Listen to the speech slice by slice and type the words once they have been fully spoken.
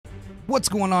What's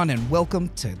going on, and welcome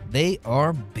to They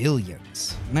Are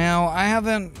Billions. Now, I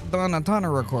haven't done a ton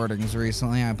of recordings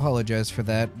recently. I apologize for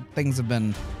that. Things have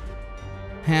been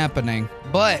happening.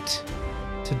 But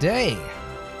today,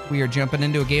 we are jumping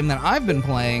into a game that I've been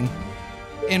playing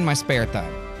in my spare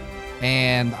time.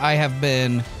 And I have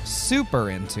been super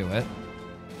into it.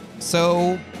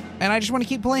 And I just want to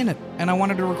keep playing it. And I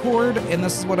wanted to record, and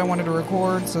this is what I wanted to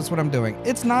record, so that's what I'm doing.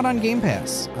 It's not on Game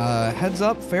Pass. Heads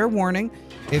up, fair warning.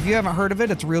 If you haven't heard of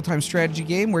it, it's a real-time strategy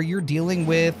game where you're dealing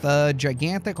with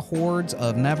gigantic hordes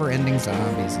of never-ending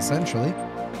zombies, essentially.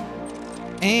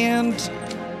 And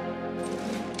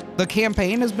the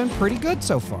campaign has been pretty good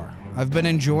so far. I've been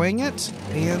enjoying it,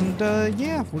 and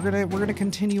yeah, we're gonna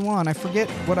continue on. I forget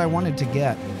what I wanted to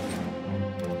get.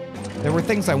 There were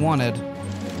things I wanted,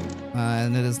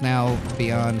 and it is now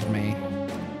beyond me.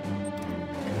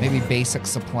 Maybe basic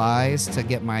supplies to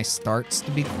get my starts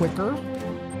to be quicker.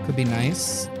 Could be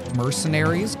nice.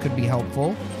 Mercenaries could be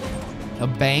helpful. A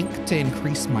bank to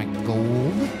increase my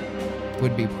gold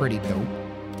would be pretty dope.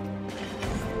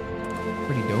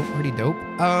 Pretty dope.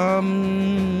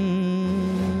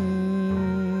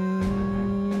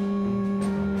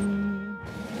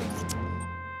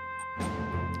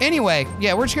 Anyway,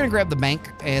 yeah, we're just gonna grab the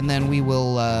bank and then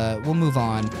we'll move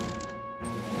on.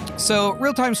 So,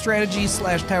 real-time strategy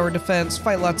 / tower defense,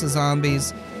 fight lots of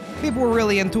zombies. People were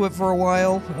really into it for a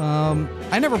while.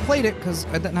 I never played it because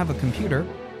I didn't have a computer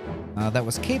that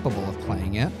was capable of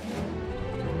playing it.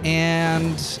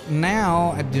 And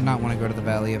now I do not want to go to the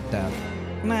Valley of Death.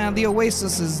 Nah, the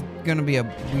Oasis is going to be a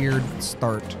weird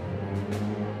start.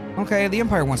 Okay, the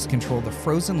Empire wants to control the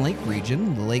frozen lake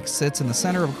region. The lake sits in the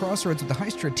center of a crossroads with a high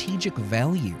strategic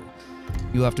value.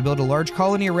 You have to build a large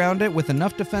colony around it with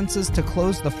enough defenses to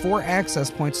close the 4 access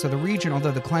points to the region,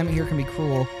 although the climate here can be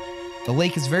cruel. The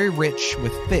lake is very rich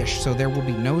with fish, so there will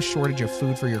be no shortage of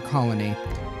food for your colony.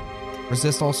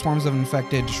 Resist all swarms of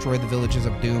infected, destroy the villages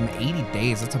of doom. 80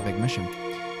 days, that's a big mission.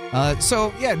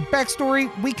 So, yeah, backstory,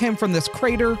 we came from this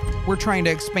crater. We're trying to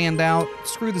expand out.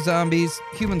 Screw the zombies.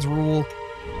 Humans rule.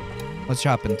 Let's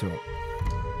hop into it.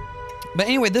 But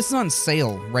anyway, this is on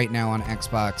sale right now on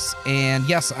Xbox. And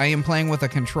yes, I am playing with a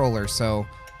controller, so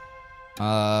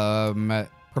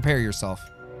prepare yourself.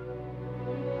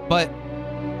 But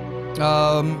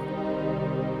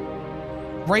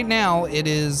right now it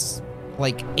is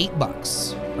like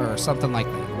 $8 or something like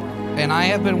that. And I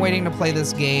have been waiting to play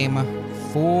this game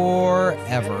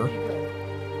forever.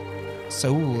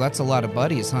 So that's a lot of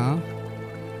buddies, huh?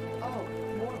 Oh,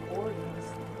 more organs.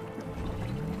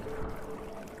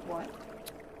 What?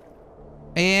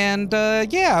 And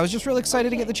yeah, I was just really excited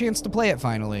to get the chance to play it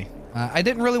finally. I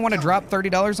didn't really want to drop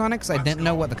 $30 on it because I didn't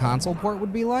know what the console port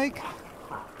would be like.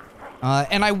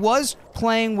 And I was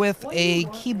playing with a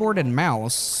keyboard and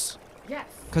mouse,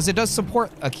 because it does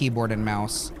support a keyboard and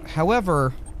mouse.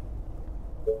 However,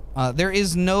 there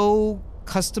is no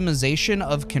customization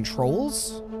of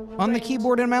controls on the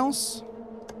keyboard and mouse.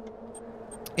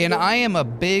 And I am a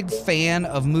big fan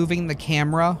of moving the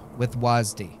camera with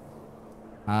WASD.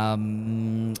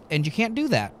 And you can't do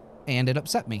that, and it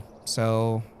upset me.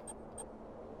 So,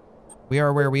 we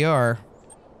are where we are.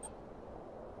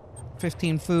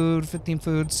 15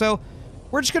 food. So,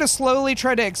 we're just gonna slowly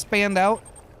try to expand out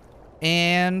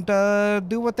and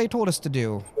do what they told us to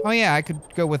do. Oh yeah, I could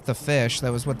go with the fish.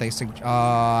 That was what they suggested.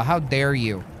 How dare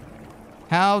you?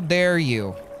 How dare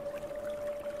you?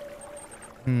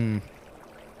 Alright,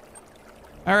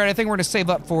 I think we're gonna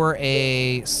save up for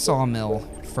a sawmill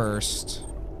first.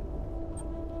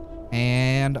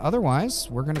 And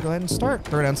otherwise, we're gonna go ahead and start.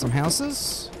 Throw down some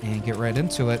houses and get right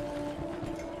into it.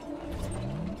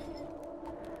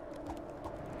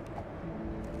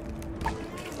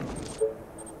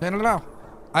 No.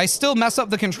 I still mess up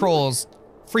the controls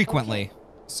frequently,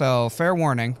 so fair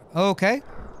warning. Okay,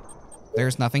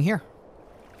 there's nothing here.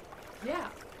 Yeah.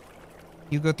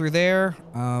 You go through there.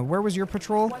 Where was your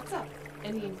patrol? What's up?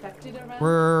 Any infected around?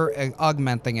 We're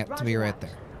augmenting it to be right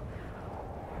there.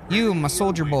 You, my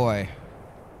soldier boy.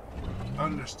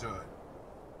 Understood.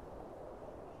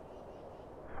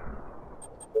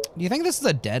 Do you think this is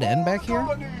a dead end back here?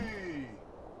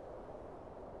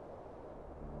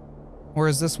 Or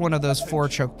is this one of those 4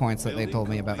 choke points that they told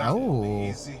me about?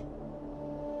 Oh.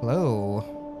 Hello.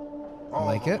 I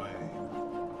like it.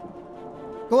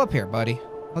 Go up here, buddy.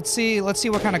 Let's see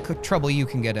what kind of trouble you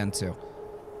can get into.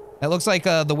 That looks like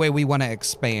the way we want to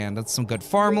expand. That's some good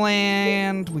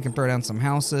farmland. We can throw down some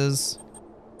houses.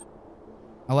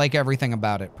 I like everything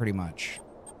about it, pretty much.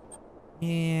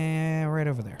 Yeah, right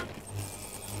over there.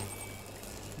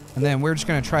 And then we're just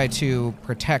gonna try to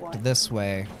protect this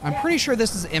way. I'm pretty sure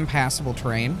this is impassable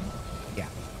terrain. Yeah.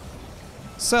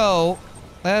 So,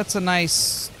 that's a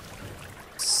nice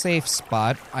safe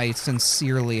spot, I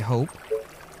sincerely hope.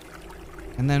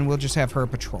 And then we'll just have her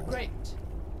patrol. Great.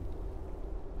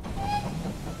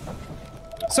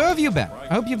 So how have you been?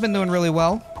 I hope you've been doing really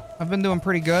well. I've been doing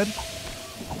pretty good.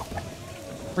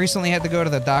 Recently had to go to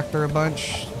the doctor a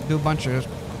bunch, do a bunch of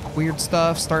weird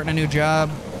stuff, starting a new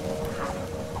job.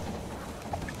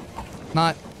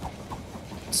 Not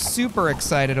super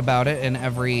excited about it in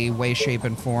every way, shape,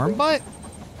 and form, but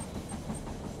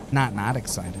not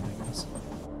excited, I guess.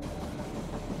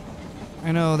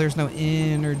 I know there's no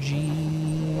energy.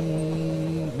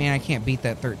 Man, I can't beat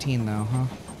that 13 though, huh?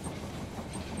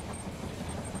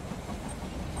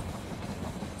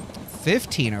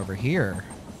 15 over here.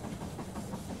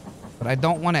 But I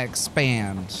don't want to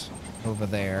expand over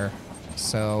there.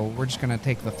 So we're just gonna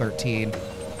take the 13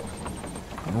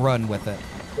 and run with it.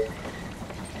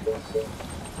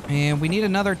 And we need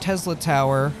another Tesla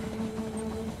tower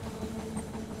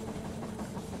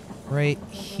right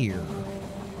here.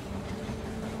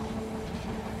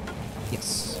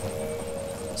 Yes.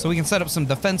 So we can set up some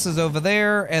defenses over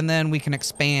there, and then we can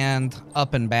expand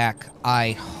up and back,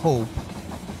 I hope.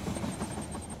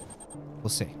 We'll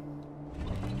see.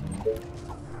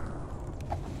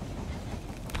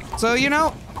 So, you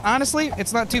know, honestly,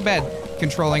 it's not too bad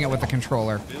controlling it with the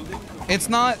controller. It's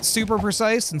not super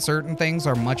precise, and certain things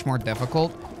are much more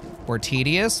difficult or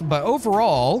tedious, but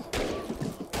overall,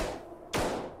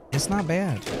 it's not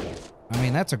bad. I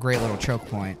mean, that's a great little choke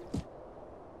point.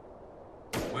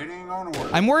 Waiting on order.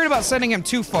 I'm worried about sending him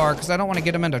too far because I don't want to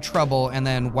get him into trouble and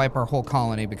then wipe our whole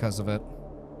colony because of it.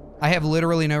 I have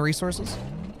literally no resources.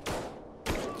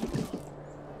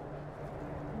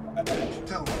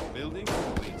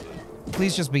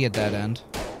 Please just be a dead end.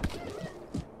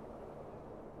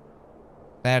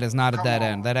 That is not a dead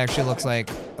end. That actually looks like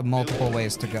multiple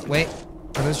ways to go. Wait,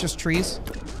 are those just trees?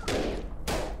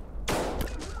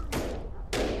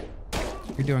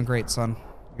 You're doing great, son.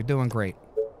 You're doing great.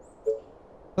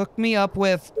 Hook me up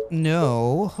with...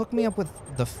 No. Hook me up with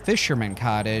the fisherman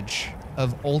cottage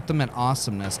of ultimate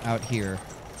awesomeness out here.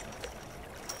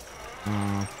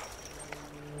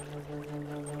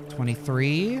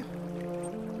 23?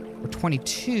 Or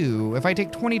 22. If I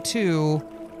take 22,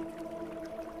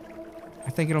 I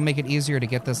think it'll make it easier to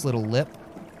get this little lip,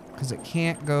 because it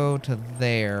can't go to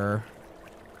there.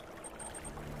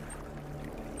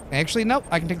 Actually, nope,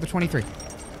 I can take the 23.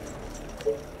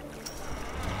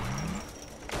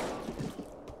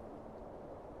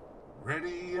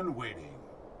 Ready and waiting.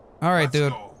 All right, Let's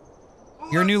dude. go.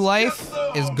 Your new Let's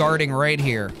life get is them. guarding right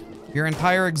here. Your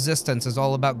entire existence is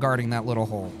all about guarding that little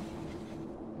hole.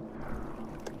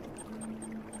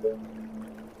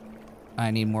 I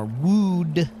need more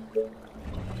wood.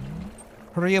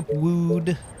 Hurry up,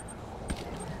 wood.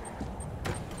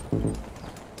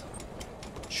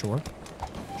 Sure.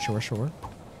 Sure.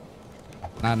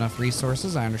 Not enough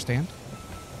resources, I understand.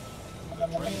 The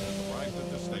train has arrived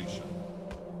at the station.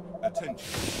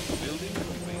 Attention, building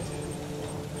completed.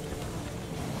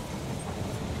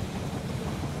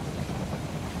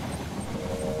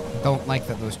 Don't like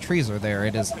that those trees are there.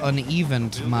 It has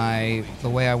unevened the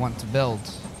way I want to build.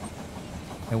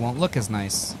 It won't look as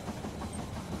nice.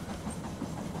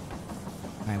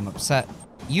 I am upset.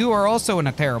 You are also in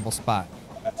a terrible spot.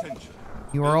 Attention.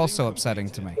 You are also upsetting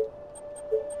to me.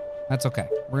 That's okay.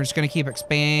 We're just gonna keep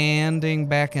expanding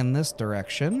back in this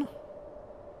direction.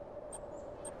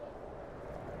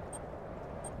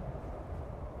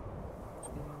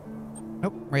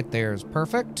 Nope, right there is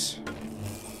perfect.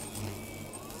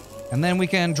 And then we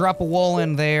can drop a wall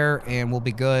in there and we'll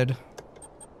be good.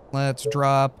 Let's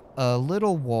drop a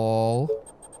little wall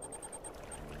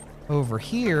over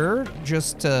here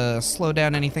just to slow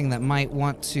down anything that might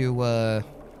want to,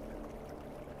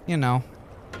 you know,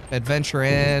 adventure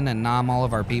in and nom all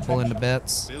of our people into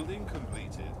bits. Building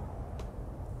completed.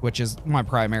 Which is my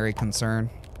primary concern.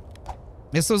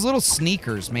 It's those little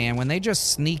sneakers, man. When they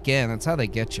just sneak in, that's how they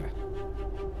get you.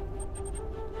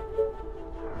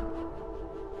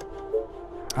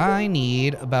 I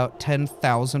need about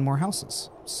 10,000 more houses.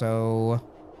 So...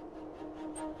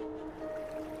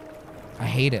 I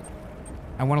hate it.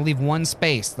 I want to leave one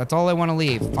space. That's all I want to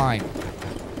leave. Fine.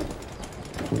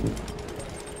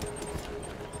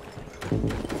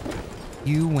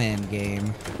 You win,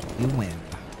 game. You win.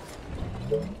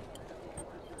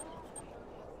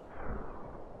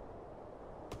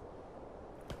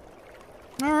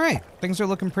 All right. Things are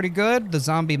looking pretty good. The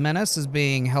zombie menace is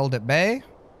being held at bay.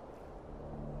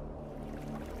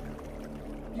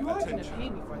 You are gonna pay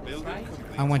me for this, right?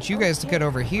 I want you guys to get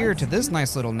over here to this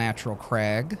nice little natural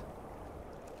crag.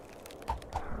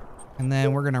 And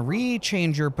then we're gonna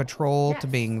rechange your patrol to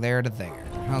being there to there.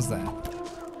 How's that?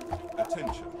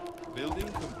 Attention. Building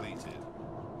completed.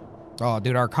 Oh,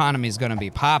 dude, our economy's gonna be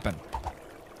popping.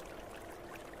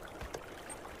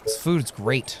 This food's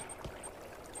great.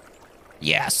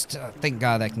 Yes, thank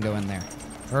God that can go in there.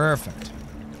 Perfect.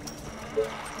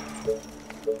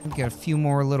 Get a few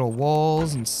more little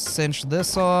walls and cinch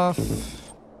this off.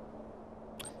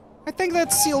 I think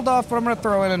that's sealed off, but I'm gonna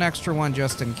throw in an extra one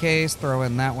just in case. Throw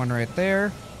in that one right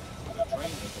there. The train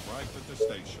has arrived at the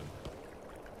station.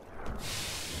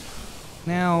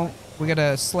 Now, we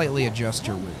gotta slightly adjust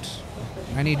your route.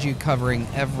 I need you covering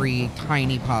every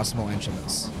tiny possible inch of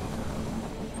this.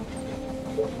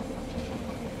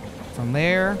 From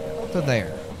there to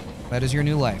there. That is your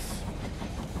new life.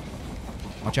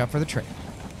 Watch out for the train.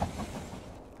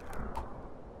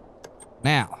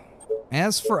 Now,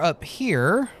 as for up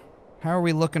here, how are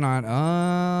we looking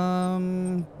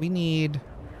on? We need...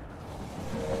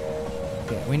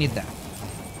 Yeah, we need that.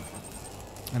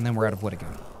 And then we're out of wood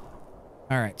again.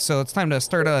 Alright, so it's time to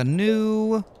start a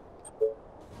new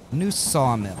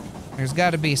sawmill. There's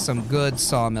got to be some good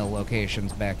sawmill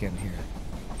locations back in here.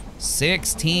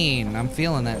 16. I'm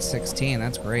feeling that 16.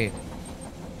 That's great.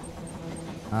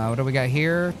 What do we got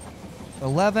here?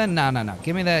 11? No.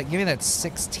 Give me that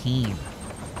 16.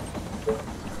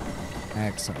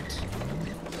 Excellent.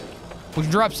 We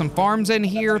can drop some farms in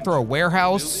here, throw a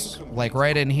warehouse, like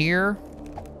right in here.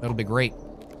 That'll be great.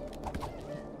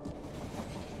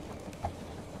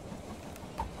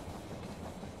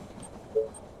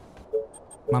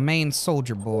 My main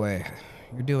soldier boy.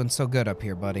 You're doing so good up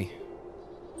here, buddy.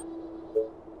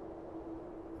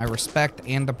 I respect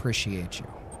and appreciate you.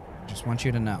 Just want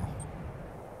you to know.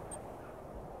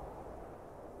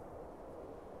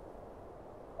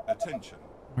 Attention.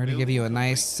 I'm going to give you a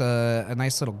nice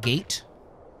little gate.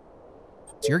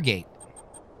 It's your gate.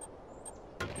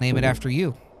 Name it after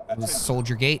you. It was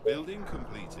Soldier Gate. Building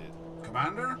completed.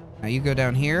 Commander? Now you go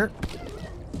down here.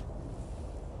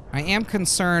 I am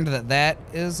concerned that that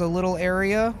is a little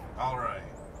area. All right.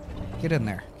 Get in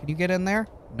there. Can you get in there?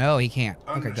 No, he can't.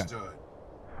 Okay, good. Understood.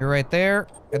 You're right there,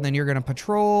 and then you're gonna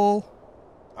patrol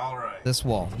All right. this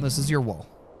wall. This is your wall.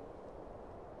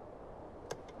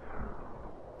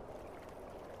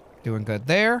 Doing good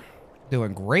there.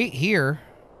 Doing great here.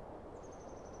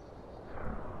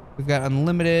 We've got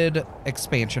unlimited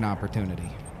expansion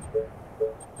opportunity.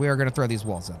 We are gonna throw these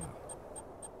walls in.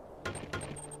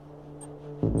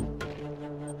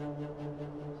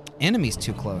 Enemy's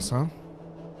too close, huh?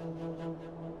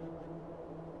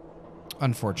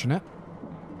 Unfortunate.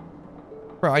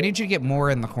 Bro, I need you to get more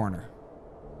in the corner.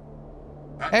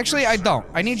 Actually, I don't.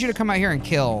 I need you to come out here and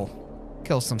kill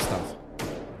some stuff.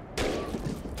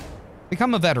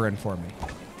 Become a veteran for me.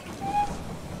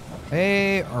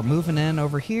 They are moving in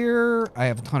over here. I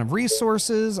have a ton of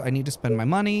resources. I need to spend my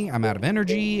money. I'm out of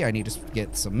energy. I need to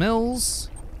get some mills.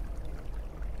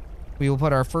 We will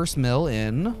put our first mill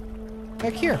in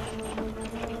back here.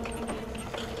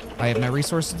 I have no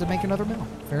resources to make another mill.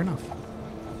 Fair enough.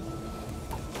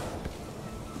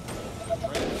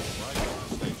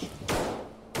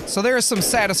 So there is some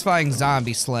satisfying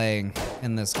zombie slaying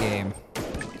in this game,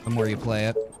 the more you play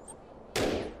it.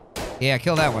 Yeah,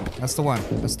 kill that one. That's the one.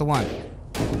 That's the one.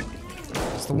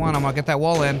 That's the one. I'm gonna get that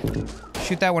wall in.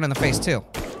 Shoot that one in the face, too.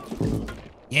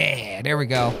 Yeah, there we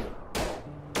go.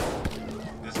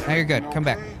 Now you're good. Come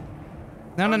back.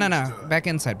 No. Back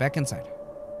inside. Back inside.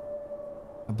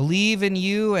 I believe in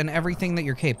you and everything that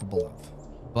you're capable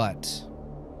of. But...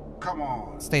 Come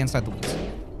on. stay inside the woods.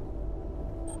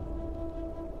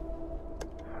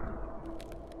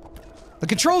 The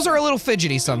controls are a little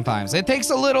fidgety sometimes. It takes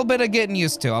a little bit of getting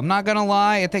used to. I'm not gonna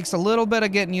lie, it takes a little bit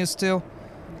of getting used to.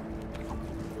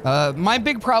 My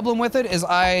big problem with it is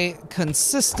I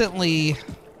consistently...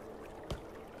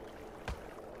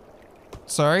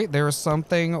 Sorry, there was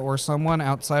something or someone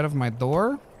outside of my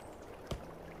door.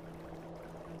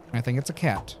 I think it's a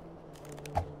cat.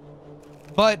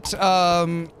 But,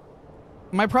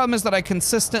 my problem is that I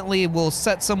consistently will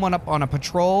set someone up on a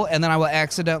patrol and then I will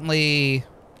accidentally...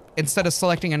 instead of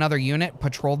selecting another unit,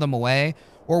 patrol them away.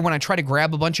 Or when I try to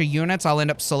grab a bunch of units, I'll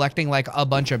end up selecting like a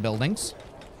bunch of buildings.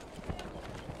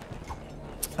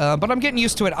 But I'm getting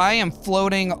used to it. I am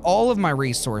floating all of my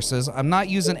resources. I'm not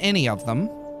using any of them.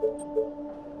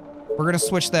 We're gonna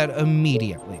switch that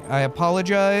immediately. I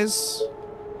apologize.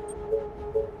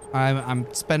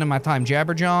 I'm spending my time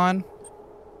jabberjawing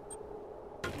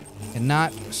and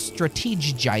not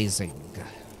strategizing.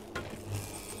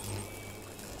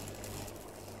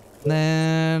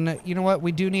 Then, you know what?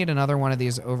 We do need another one of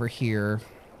these over here.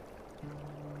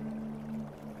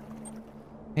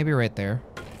 Maybe right there.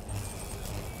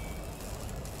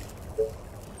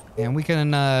 And we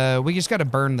just gotta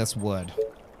burn this wood.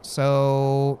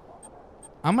 So,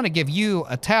 I'm gonna give you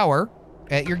a tower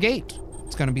at your gate.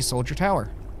 It's gonna be Soldier Tower.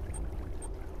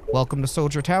 Welcome to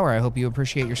Soldier Tower. I hope you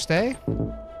appreciate your stay.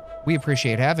 We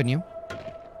appreciate having you.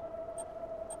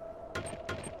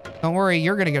 Don't worry,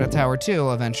 you're gonna get a tower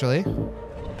too, eventually.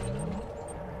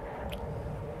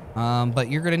 But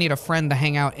you're gonna need a friend to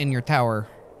hang out in your tower.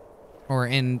 Or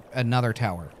in another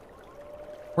tower.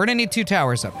 We're gonna need 2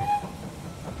 towers up here.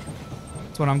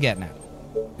 That's what I'm getting at.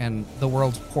 And the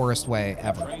world's poorest way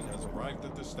ever. Train has arrived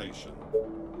at the station.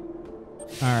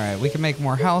 Alright, we can make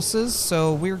more houses,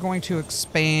 so we're going to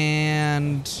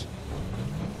expand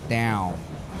down,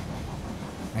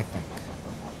 I think.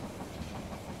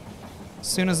 As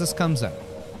soon as this comes up.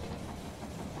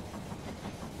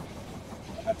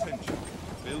 Attention.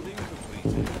 Building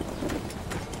completed.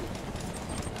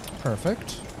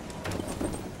 Perfect.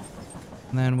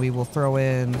 And then we will throw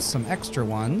in some extra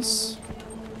ones.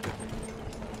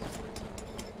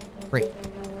 Great.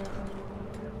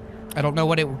 I don't know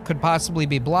what it could possibly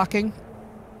be blocking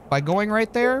by going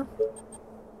right there.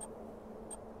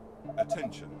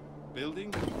 Attention.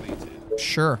 Building completed.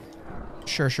 Sure.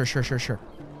 Sure.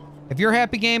 If you're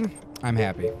happy, game, I'm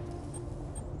happy.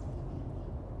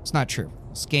 It's not true.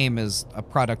 This game is a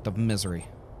product of misery.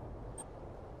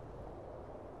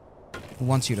 It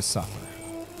wants you to suffer.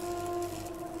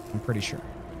 I'm pretty sure.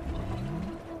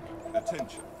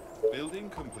 Attention. Building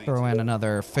completed. Throw in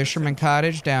another fisherman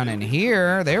cottage down in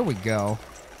here. There we go.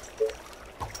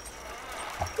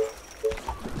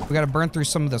 We gotta burn through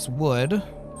some of this wood.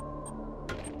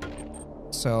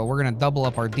 So we're gonna double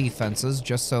up our defenses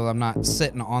just so I'm not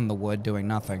sitting on the wood doing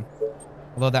nothing.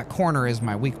 Although that corner is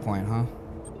my weak point, huh?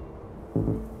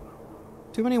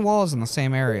 Too many walls in the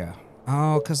same area.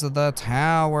 Oh, because of the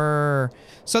tower.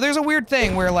 So there's a weird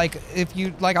thing where, like, if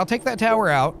you, like, I'll take that tower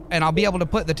out, and I'll be able to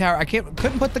put the tower,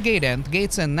 couldn't put the gate in. The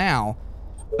gate's in now,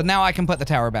 but now I can put the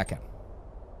tower back in.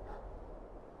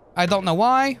 I don't know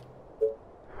why.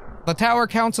 The tower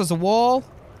counts as a wall,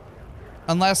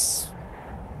 unless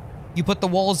you put the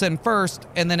walls in first,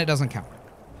 and then it doesn't count.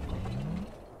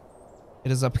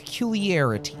 It is a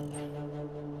peculiarity.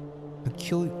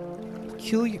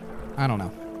 Peculiar, I don't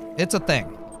know. It's a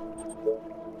thing.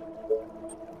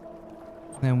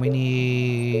 Then we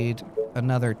need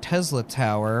another Tesla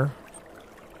tower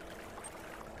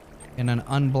in an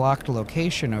unblocked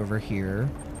location over here.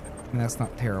 And that's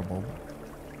not terrible.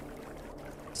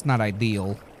 It's not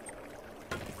ideal.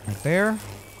 Right there.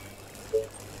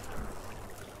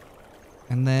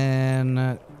 And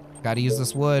then gotta use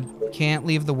this wood. Can't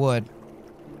leave the wood.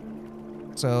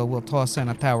 So we'll toss in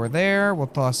a tower there. We'll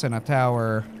toss in a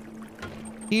tower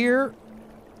here.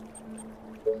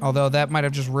 Although that might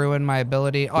have just ruined my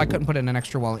ability. Oh, I couldn't put in an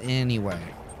extra wall anyway.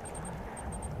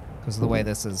 Because of the way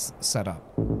this is set up.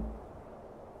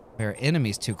 There are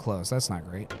enemies too close. That's not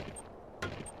great.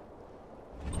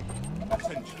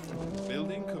 Attention.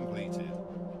 Building completed.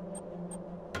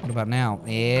 What about now?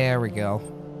 There we go.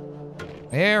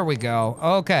 There we go.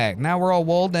 Okay, now we're all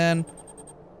walled in.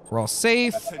 We're all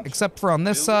safe, except for on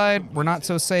this side. We're not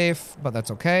so safe, but that's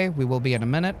okay. We will be in a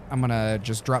minute. I'm gonna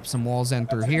just drop some walls in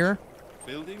through here.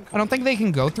 I don't think they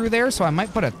can go through there, so I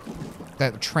might put a...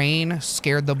 That train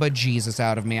scared the bejesus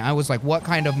out of me. I was like, what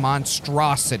kind of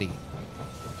monstrosity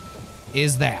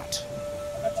is that?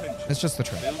 It's just the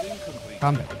train.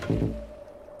 Calm down.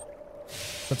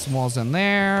 Put some walls in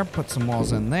there. Put some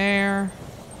walls in there.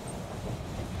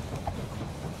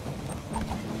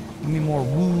 Give me more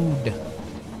wood.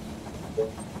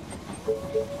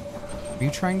 Are you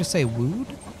trying to say wood?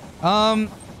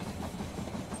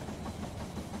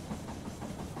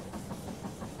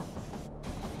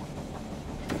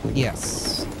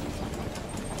 Yes.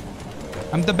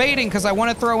 I'm debating because I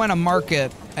want to throw in a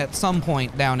market at some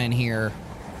point down in here.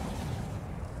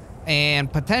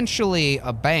 And potentially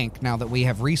a bank now that we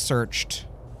have researched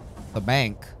the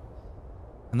bank.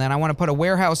 And then I want to put a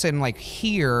warehouse in like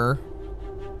here.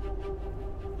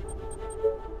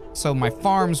 So my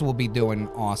farms will be doing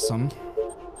awesome.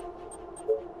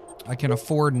 I can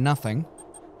afford nothing.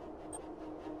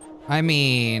 I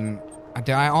mean,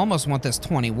 I almost want this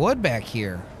 20 wood back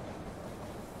here.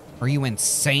 Are you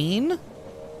insane?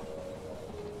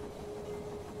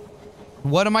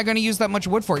 What am I going to use that much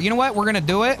wood for? You know what? We're going to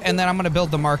do it, and then I'm going to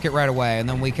build the market right away, and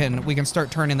then we can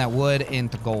start turning that wood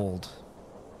into gold.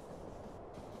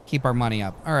 Keep our money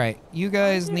up. All right, you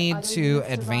guys need to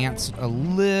advance a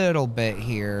little bit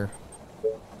here.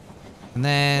 And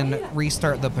then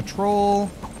restart the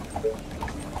patrol.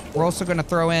 We're also going to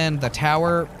throw in the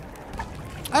tower.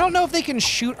 I don't know if they can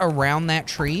shoot around that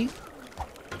tree.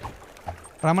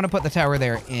 But I'm gonna put the tower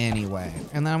there anyway.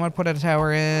 And then I'm gonna put a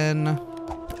tower in...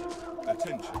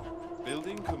 Attention.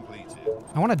 Building completed.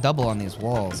 I want to double on these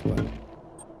walls, but...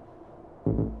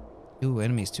 Ooh,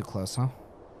 enemy's too close, huh?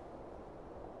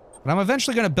 But I'm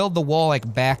eventually gonna build the wall,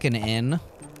 like, back and in.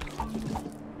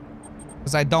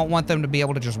 Because I don't want them to be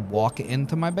able to just walk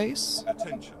into my base.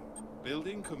 Attention.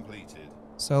 Building completed.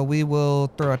 So we will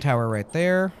throw a tower right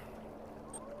there.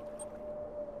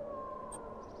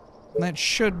 That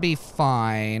should be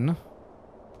fine.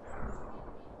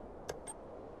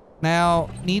 Now,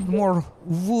 need more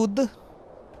wood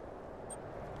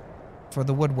for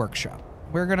the wood workshop.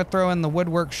 We're gonna throw in the wood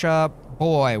workshop.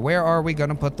 Boy, where are we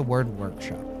gonna put the wood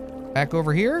workshop? Back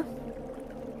over here?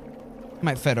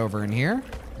 Might fit over in here.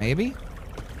 Maybe.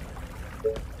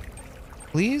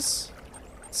 Please?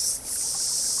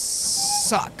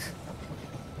 Suck.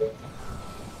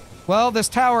 Well, this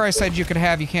tower I said you could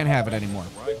have, you can't have it anymore.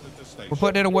 We're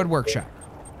putting in a wood workshop.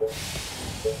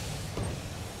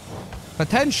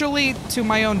 Potentially to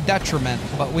my own detriment,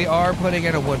 but we are putting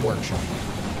in a wood workshop.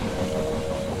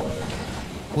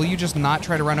 Will you just not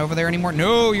try to run over there anymore?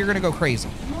 No, you're gonna go crazy.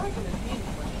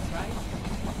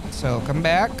 So come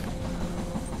back.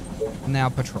 Now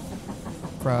patrol.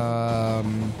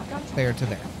 From there to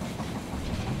there.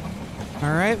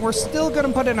 All right, we're still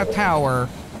gonna put in a tower.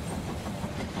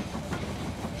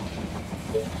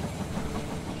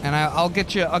 And I'll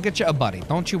get you a buddy.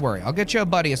 Don't you worry. I'll get you a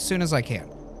buddy as soon as I can.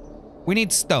 We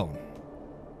need stone.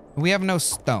 We have no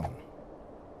stone.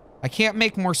 I can't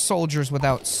make more soldiers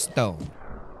without stone.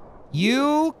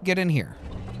 You get in here.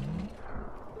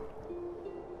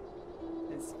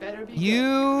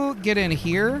 You get in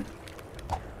here.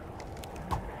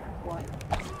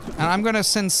 And I'm gonna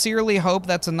sincerely hope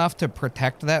that's enough to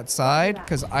protect that side,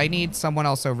 because I need someone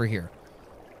else over here.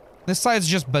 This side's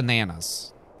just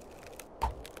bananas.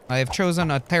 I have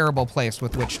chosen a terrible place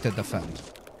with which to defend.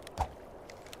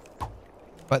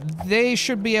 But they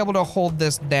should be able to hold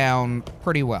this down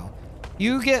pretty well.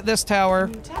 You get this tower.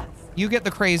 You get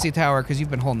the crazy tower, because you've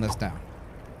been holding this down.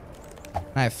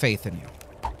 I have faith in you.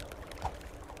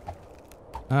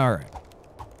 All right.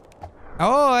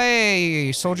 Oh,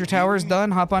 hey, soldier tower's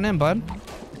done. Hop on in, bud.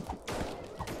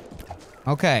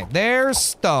 Okay, there's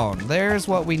stone. There's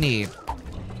what we need.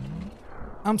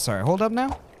 I'm sorry, hold up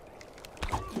now.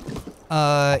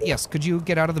 Yes, could you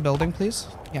get out of the building, please?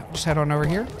 Yeah, just head on over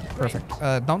here. Perfect.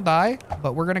 Don't die,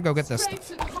 but we're gonna go get this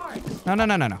stuff.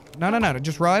 No,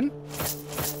 just run.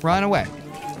 Run away.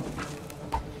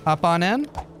 Hop on in.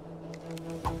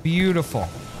 Beautiful.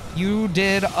 You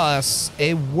did us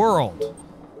a world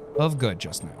of good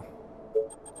just now.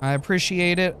 I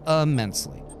appreciate it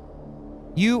immensely.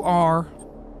 You are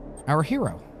our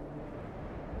hero.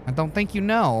 I don't think you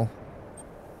know,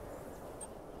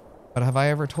 but have I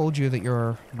ever told you that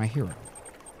you're my hero?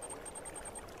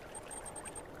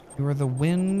 You are the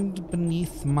wind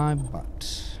beneath my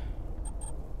butt.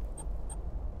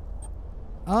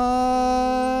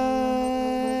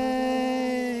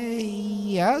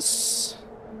 Yes.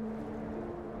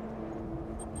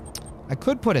 I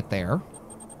could put it there.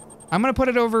 I'm gonna put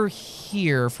it over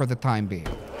here for the time being.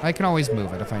 I can always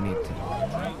move it if I need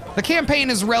to. The campaign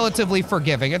is relatively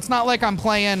forgiving. It's not like I'm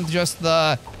playing just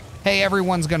the, hey,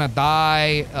 everyone's gonna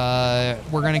die,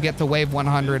 we're gonna get to wave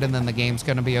 100 and then the game's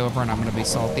gonna be over and I'm gonna be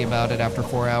salty about it after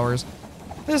 4 hours.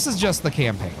 This is just the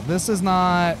campaign. This isn't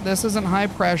high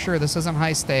pressure, this isn't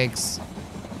high stakes.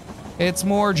 It's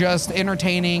more just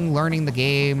entertaining, learning the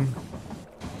game,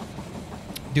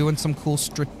 doing some cool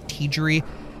strategery.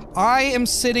 I am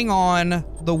sitting on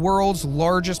the world's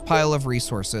largest pile of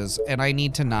resources, and I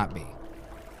need to not be.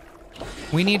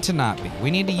 We need to not be.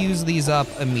 We need to use these up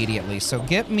immediately. So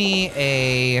get me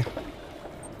a...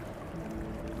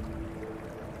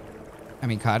 I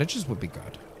mean, cottages would be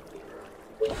good.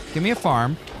 Give me a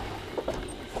farm.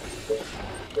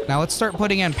 Now let's start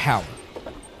putting in power.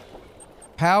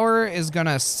 Power is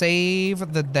gonna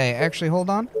save the day. Actually, hold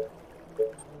on.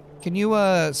 Can you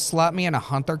slot me in a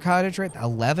hunter cottage, right?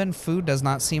 11 food does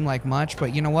not seem like much,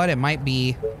 but you know what? It might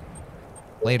be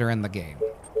later in the game.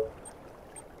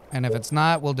 And if it's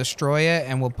not, we'll destroy it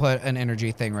and we'll put an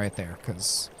energy thing right there,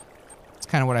 because it's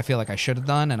kind of what I feel like I should have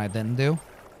done and I didn't do.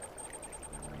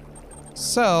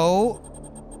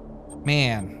 So,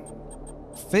 man,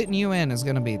 fitting you in is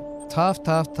gonna be tough,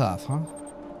 huh?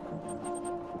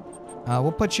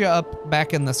 We'll put you up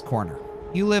back in this corner.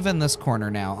 You live in this corner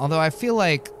now, although I feel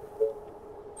like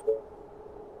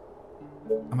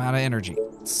I'm out of energy.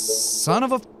 Son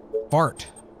of a fart.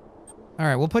 All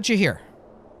right, we'll put you here.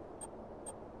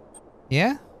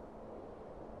 Yeah?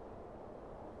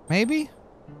 Maybe?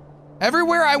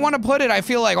 Everywhere I want to put it, I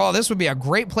feel like, oh, this would be a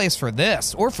great place for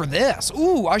this or for this.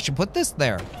 Ooh, I should put this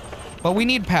there. But we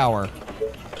need power.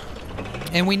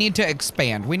 And we need to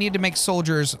expand. We need to make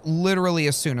soldiers literally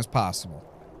as soon as possible.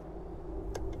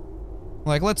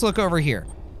 Like, let's look over here.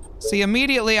 See,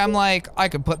 immediately I'm like, I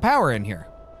could put power in here.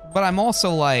 But I'm also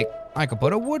like, I could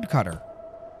put a woodcutter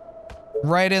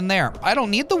right in there. I don't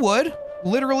need the wood,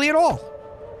 literally at all.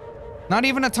 Not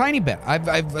even a tiny bit.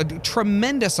 I've a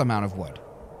tremendous amount of wood.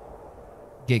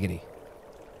 Giggity.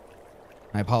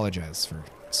 I apologize for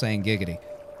saying giggity.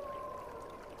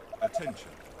 Attention.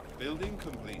 Building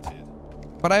completed.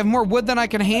 But I have more wood than I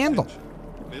can handle.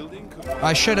 Building completed.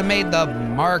 I should have made the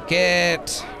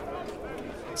market.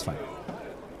 It's fine.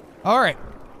 All right.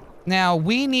 Now,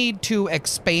 we need to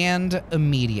expand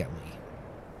immediately.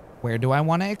 Where do I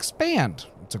want to expand?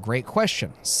 It's a great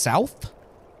question. South?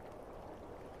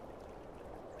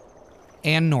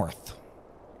 And north.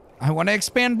 I want to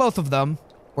expand both of them.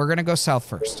 We're going to go south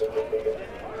first.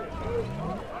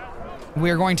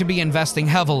 We are going to be investing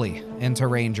heavily into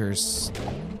Rangers,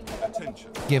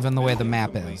 given the way the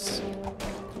map is.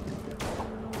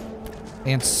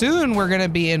 And soon we're going to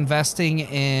be investing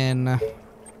in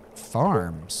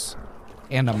farms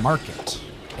and a market.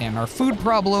 And our food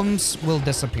problems will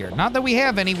disappear. Not that we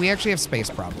have any, we actually have space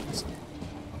problems.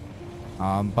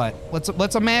 But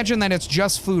let's imagine that it's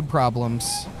just food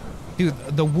problems. Dude,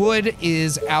 the wood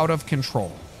is out of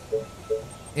control.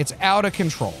 It's out of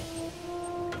control.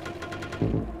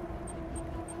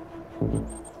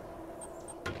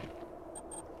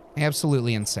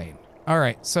 Absolutely insane. All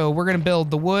right, so we're gonna build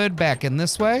the wood back in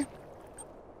this way.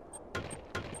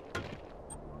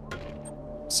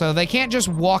 So they can't just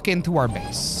walk into our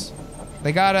base.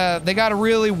 They gotta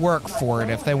really work for it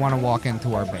if they want to walk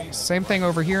into our base. Same thing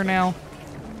over here now.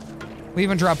 We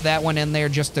even dropped that one in there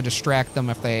just to distract them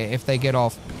if they get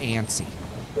all antsy.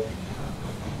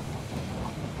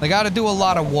 They got to do a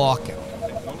lot of walking.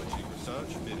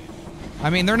 I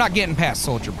mean, they're not getting past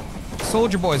Soldier Boy.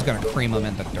 Soldier Boy's gonna cream them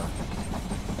in the dirt.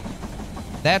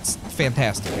 That's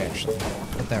fantastic, actually.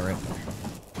 Put that right there.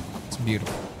 It's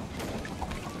beautiful.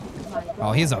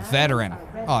 Oh, he's a veteran.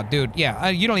 Oh, dude, yeah,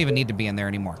 you don't even need to be in there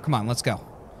anymore. Come on, let's go.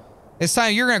 It's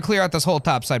time. You're gonna clear out this whole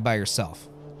topside by yourself.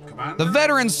 The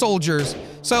veteran soldiers.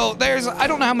 So I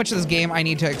don't know how much of this game I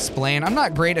need to explain. I'm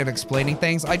not great at explaining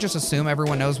things. I just assume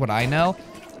everyone knows what I know,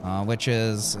 which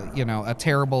is, you know, a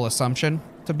terrible assumption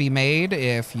to be made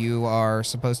if you are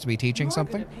supposed to be teaching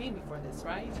something. Pay me for this,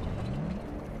 right?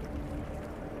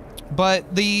 But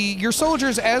your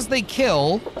soldiers, as they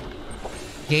kill,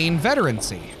 gain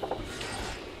veterancy.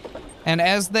 And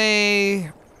as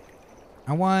I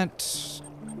want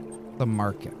the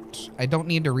market. I don't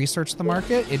need to research the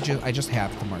market. I just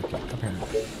have the market,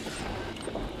 apparently.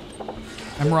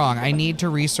 I'm wrong. I need to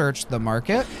research the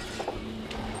market.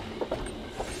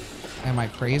 Am I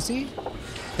crazy?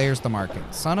 There's the market.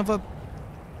 Son of a...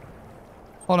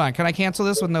 Hold on. Can I cancel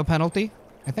this with no penalty?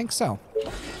 I think so.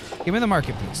 Give me the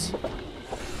market, please.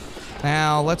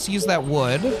 Now, let's use that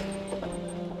wood.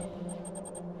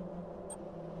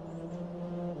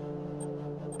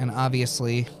 And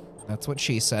obviously, that's what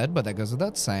she said, but that goes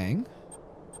without saying.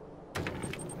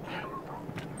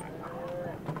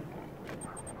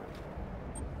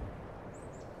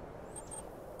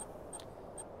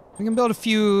 We can build a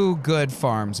few good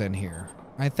farms in here.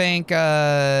 I think,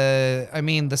 I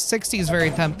mean, the 60 is very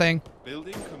tempting.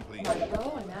 Building complete. My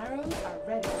bow and arrows are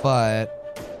ready. But...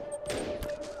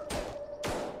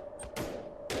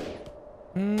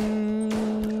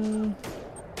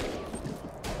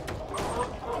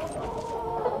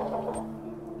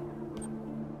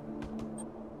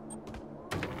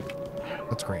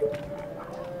 That's great.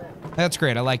 That's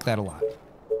great. I like that a lot.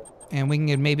 And we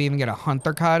can maybe even get a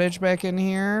hunter cottage back in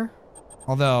here.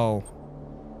 Although...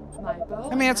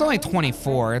 I mean, it's only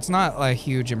 24. It's not a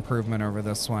huge improvement over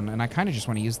this one. And I kind of just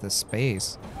want to use this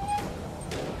space.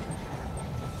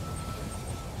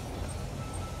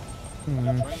 Train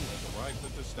has arrived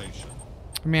at the station.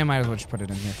 I mean, I might as well just put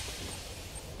it in here.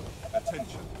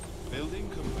 Attention. Building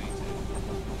completed.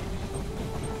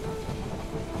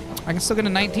 I can still get a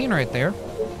 19 right there.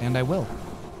 And I will.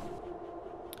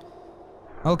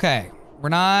 Okay. We're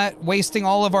not wasting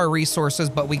all of our resources,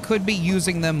 but we could be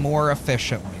using them more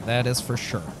efficiently. That is for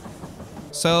sure.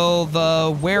 So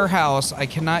the warehouse I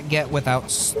cannot get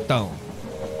without stone.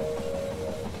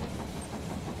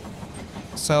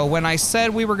 So when I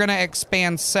said we were going to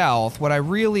expand south, what I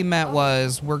really meant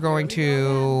was we're going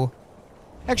to...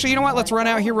 Actually, you know what? Let's run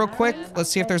out here real quick.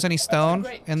 Let's see if there's any stone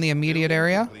in the immediate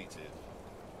area.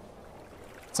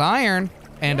 It's iron.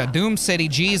 And a Doom City.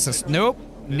 Jesus. Nope.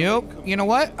 Nope. You know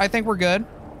what? I think we're good.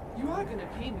 You are gonna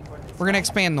pay me for this, We're gonna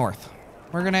expand north.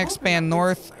 We're gonna expand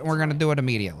north, and we're gonna do it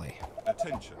immediately.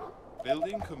 Attention.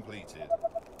 Building completed.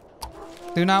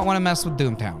 Do not want to mess with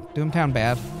Doomtown. Doomtown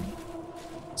bad.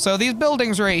 So these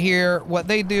buildings right here, what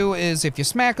they do is if you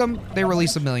smack them, they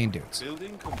release 1 million dudes.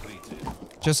 Building completed.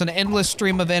 Just an endless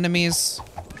stream of enemies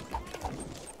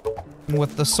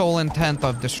with the sole intent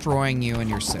of destroying you and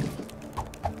your city.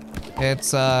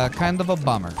 It's kind of a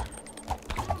bummer,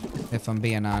 if I'm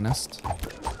being honest.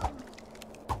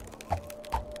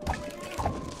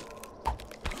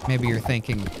 Maybe you're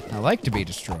thinking, I like to be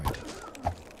destroyed.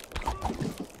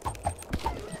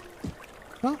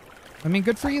 Well, I mean,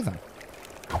 good for you then.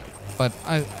 But,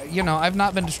 you know, I've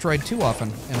not been destroyed too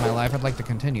often in my life. I'd like to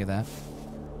continue that.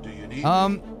 Do you need me?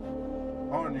 On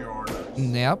your orders.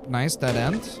 Yep, nice, dead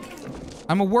end.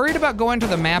 I'm worried about going to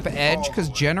the map edge, because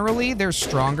generally there's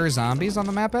stronger zombies on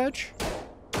the map edge.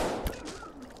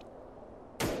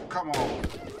 Come on.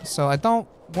 So I don't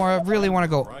really want to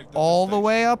go all the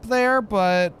way up there,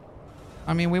 but,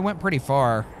 I mean, we went pretty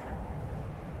far.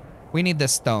 We need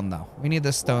this stone, though. We need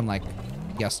this stone, like,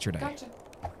 yesterday. Gotcha.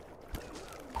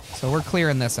 So we're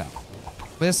clearing this out.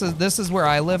 This is where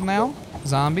I live now.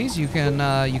 Zombies, you can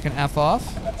F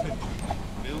off.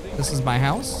 This is my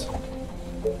house.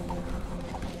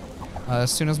 As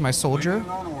soon as my soldier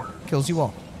Waiting on orders. kills you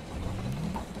all.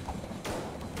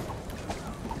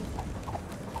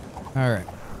 Alright.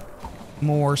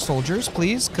 More soldiers,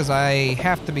 please, because I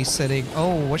have to be sitting...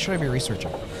 Oh, what should I be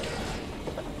researching?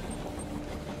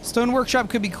 Stone workshop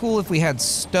could be cool if we had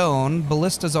stone.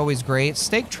 Ballista's always great.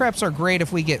 Stake traps are great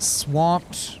if we get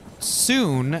swamped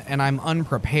soon and I'm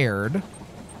unprepared.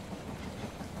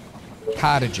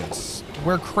 Cottages.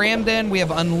 We're crammed in. We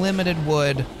have unlimited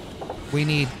wood. We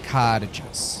need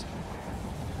cottages.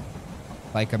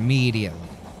 Like immediately.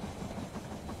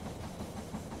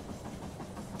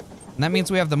 And that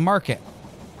means we have the market.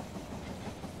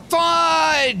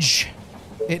 Fudge!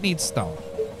 It needs stone.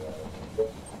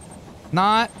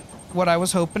 Not what I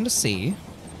was hoping to see.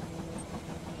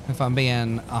 If I'm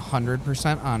being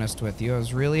 100% honest with you, I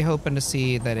was really hoping to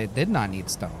see that it did not need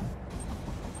stone.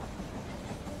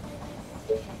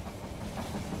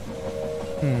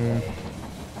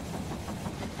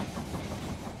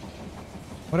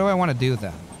 What do I want to do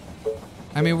then?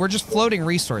 I mean, we're just floating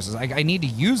resources. I need to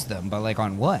use them, but like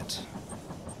on what?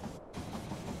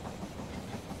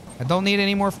 I don't need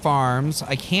any more farms.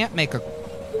 I can't make a...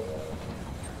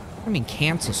 I mean,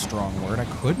 can't's a strong word. I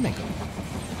could make a...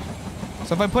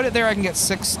 So if I put it there, I can get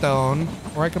 6 stone.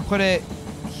 Or I could put it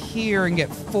here and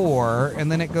get 4,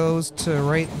 and then it goes to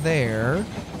right there.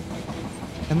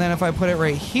 And then if I put it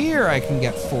right here, I can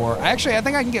get 4. Actually, I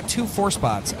think I can get 2 4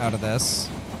 spots out of this.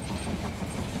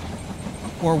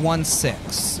 Or 1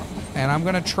 6. And I'm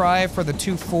gonna try for the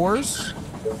 2 4s.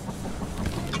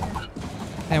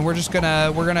 And we're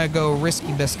gonna go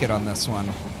risky biscuit on this one.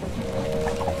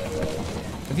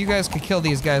 If you guys could kill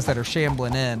these guys that are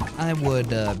shambling in, I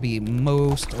would be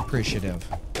most appreciative.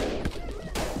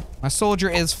 My soldier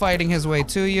is fighting his way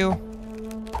to you.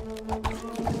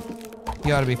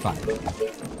 You ought to be fine.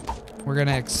 We're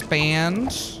gonna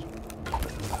expand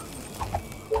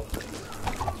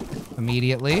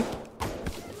immediately.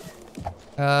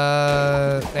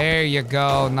 There you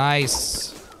go. Nice.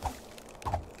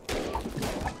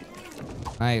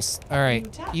 Nice. All right.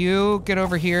 You get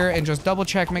over here and just double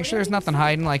check. Make sure there's nothing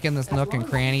hiding like in this nook and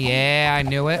cranny. Yeah, I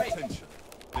knew it.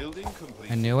 Building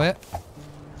complete. I knew it.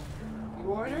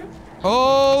 You ordered?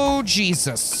 Oh,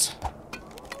 Jesus.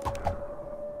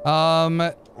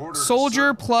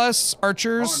 Soldier plus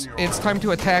archers. It's time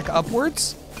to attack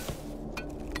upwards.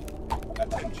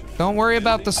 Don't worry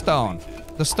about the stone.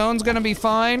 The stone's gonna be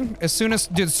fine. As soon as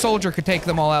the soldier could take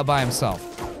them all out by himself.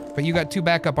 But you got 2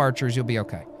 backup archers, you'll be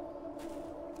okay.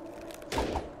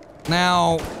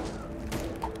 Now,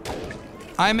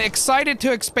 I'm excited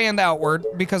to expand outward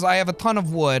because I have a ton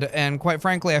of wood, and quite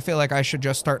frankly, I feel like I should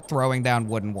just start throwing down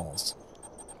wooden walls.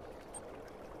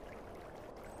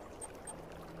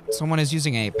 Someone is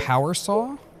using a power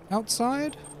saw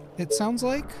outside, it sounds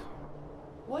like.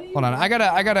 What do you Hold on, I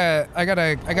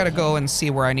gotta go and see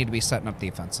where I need to be setting up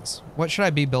defenses. What should I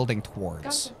be building towards?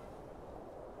 Gotcha.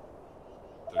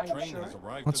 The Are you train sure? has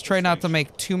arrived Let's at the try not to station.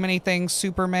 make too many things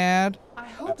super mad. I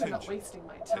hope I'm not wasting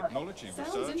my time. Technology Sounds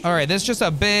research. interesting. All right, this is just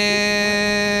a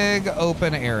big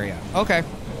open area. Okay.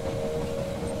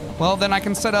 Well, then I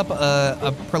can set up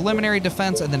a preliminary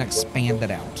defense and then expand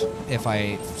it out if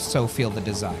I so feel the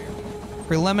desire.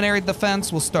 Preliminary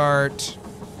defense will start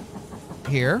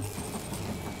here.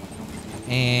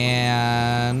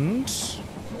 And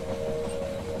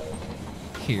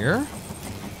here.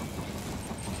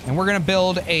 And we're gonna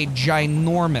build a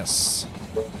ginormous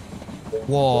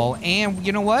wall. And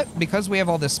you know what? Because we have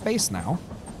all this space now,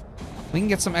 we can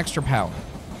get some extra power.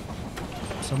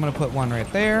 So I'm gonna put one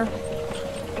right there.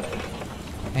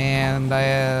 And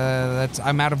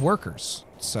I'm out of workers.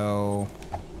 So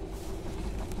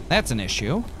that's an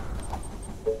issue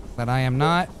that I am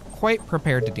not quite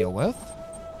prepared to deal with.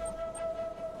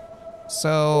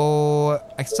 So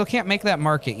I still can't make that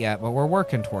market yet, but we're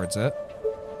working towards it.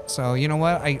 So you know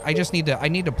what? I just need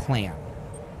to plan.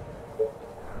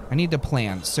 I need to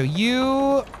plan. So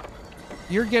you're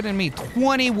getting me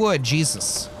 20 wood,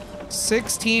 Jesus.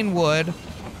 16 wood,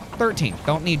 13.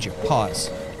 Don't need you.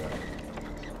 Pause.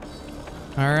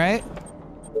 All right.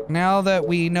 Now that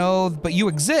we know, but you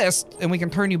exist, and we can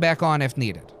turn you back on if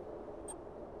needed.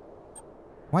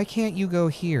 Why can't you go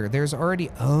here? There's already,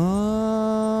 oh,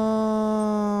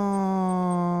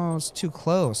 it's too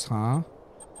close, huh?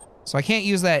 So I can't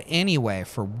use that anyway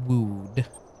for wood.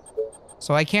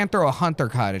 So I can't throw a hunter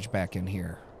cottage back in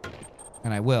here.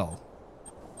 And I will.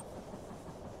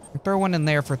 I throw one in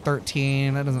there for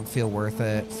 13. That doesn't feel worth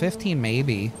it. 15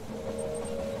 maybe.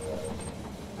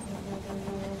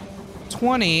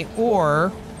 20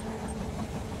 or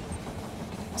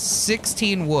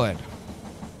 16 wood.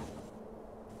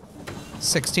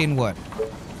 16 wood.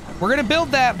 We're gonna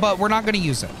build that, but we're not gonna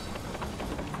use it.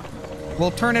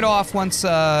 We'll turn it off once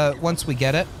we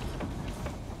get it.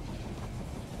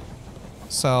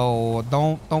 So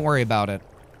don't worry about it.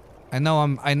 I know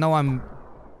I'm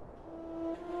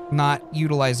not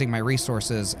utilizing my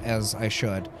resources as I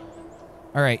should.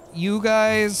 All right, you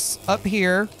guys up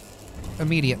here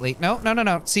immediately.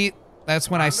 No. See, that's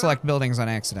when I select buildings on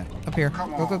accident. Up here.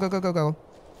 Go.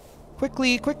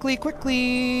 Quickly.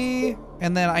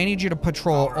 And then I need you to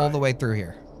patrol all the way through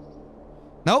here.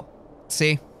 Nope.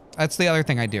 See, that's the other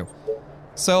thing I do.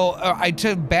 So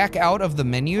to back out of the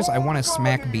menus, I want to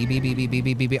smack B.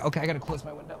 Okay, I gotta close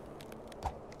my window.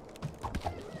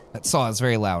 That saw is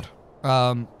very loud.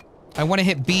 I want to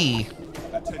hit B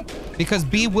because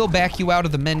B will back you out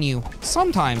of the menu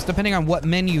sometimes, depending on what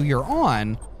menu you're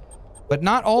on, but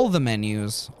not all the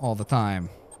menus all the time.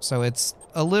 So it's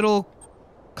a little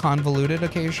convoluted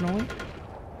occasionally.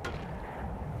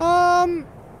 I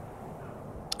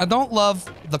don't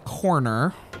love the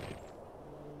corner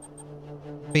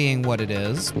being what it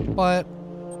is, but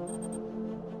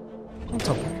it's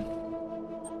okay.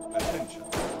 Attention.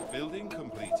 Building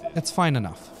completed. It's fine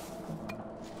enough.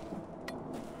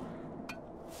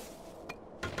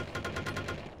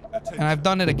 And I've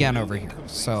done it again over here,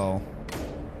 so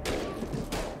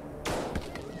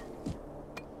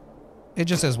it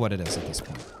just is what it is at this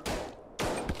point.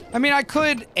 I mean, I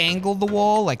could angle the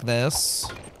wall like this,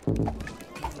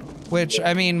 which,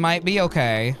 I mean, might be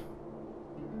okay.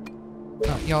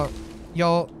 Oh,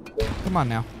 y'all, come on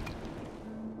now.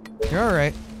 You're all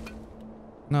right.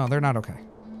 No, they're not okay.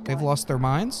 They've lost their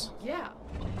minds. Yeah.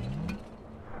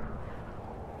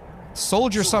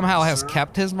 Soldier somehow has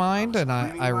kept his mind, and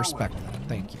I respect that.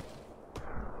 Thank you.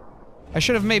 I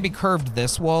should have maybe curved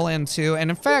this wall in too, and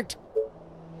in fact,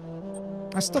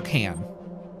 I still can.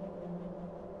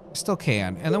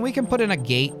 And then we can put in a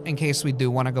gate in case we do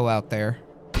want to go out there.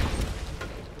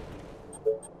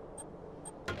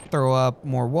 Throw up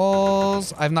more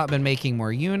walls. I've not been making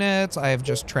more units. I have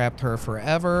just trapped her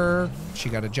forever. She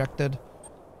got ejected.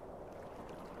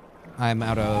 I'm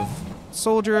out of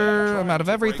soldier. I'm out of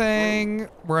everything.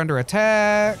 We're under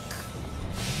attack.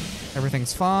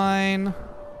 Everything's fine.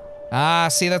 Ah,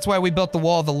 see, that's why we built the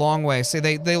wall the long way. See,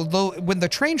 they'll when the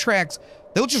train tracks,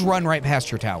 they'll just run right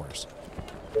past your towers.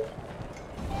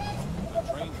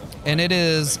 And it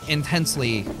is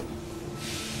intensely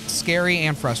scary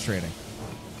and frustrating.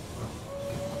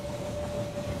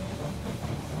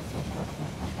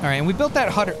 All right, and we built that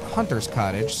hunter's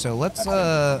cottage, so let's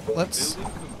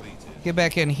get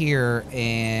back in here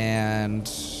and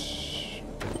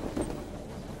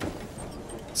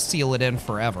seal it in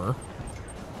forever.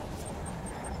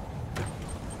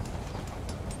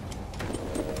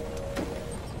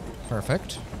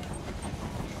 Perfect.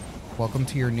 Welcome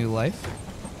to your new life.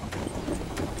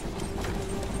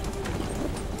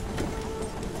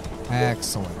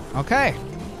 Excellent. Okay.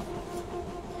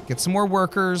 Get some more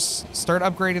workers, start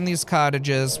upgrading these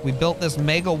cottages. We built this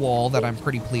mega wall that I'm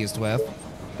pretty pleased with.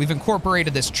 We've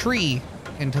incorporated this tree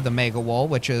into the mega wall,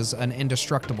 which is an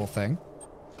indestructible thing.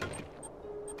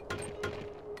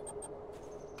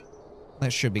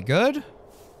 That should be good.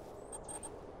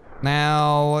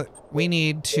 Now, we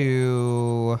need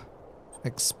to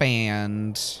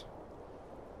expand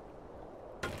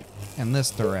in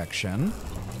this direction.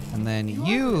 And then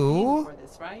you For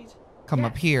this, right? come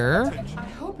up here. I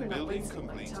hope you're not wasting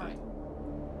my time.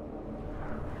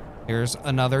 Here's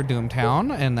another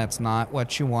Doomtown, and that's not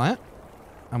what you want.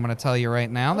 I'm gonna tell you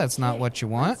right now, that's not what you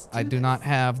want. I do not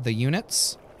have the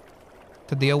units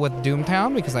to deal with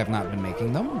Doomtown because I've not been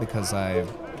making them because I've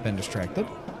been distracted.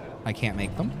 I can't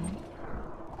make them.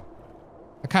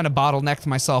 I kind of bottlenecked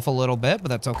myself a little bit, but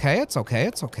that's okay. It's okay.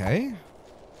 It's okay.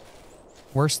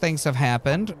 Worse things have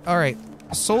happened. All right,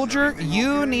 soldier,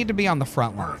 you need to be on the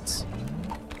front lines.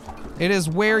 It is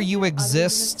where you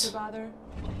exist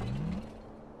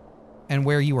and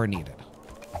where you are needed.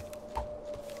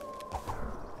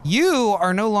 You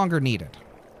are no longer needed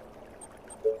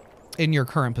in your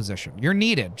current position. You're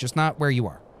needed, just not where you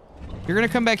are. You're gonna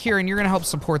come back here and you're gonna help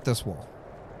support this wall.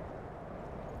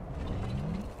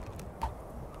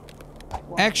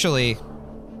 Actually,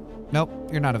 nope,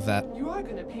 you're not a vet. You are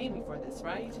gonna pay me for this,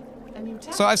 right? I mean,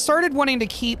 So I've started wanting to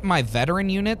keep my veteran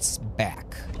units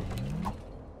back.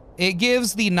 It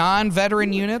gives the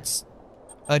non-veteran units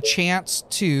a chance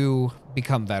to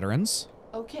become veterans.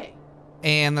 okay.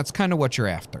 And that's kind of what you're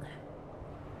after.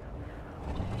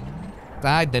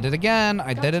 I did it again.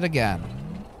 I did it again.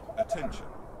 Attention.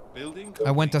 Building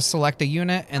I went to complete. select a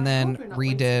unit and then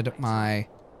redid my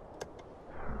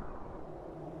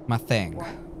thing.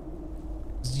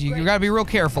 You gotta be real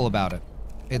careful about it.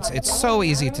 It's so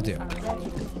easy to do.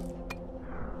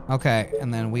 Okay,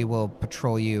 and then we will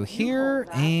patrol you here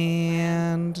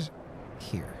and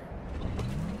here.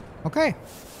 Okay.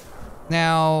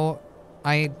 Now,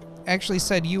 I actually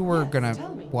said you were gonna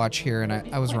watch here and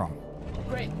I was wrong.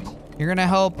 Great. You're gonna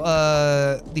help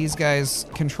these guys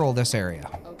control this area.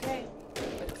 Okay.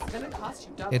 But it's gonna cost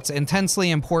you double. It's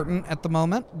intensely important at the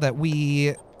moment that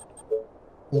we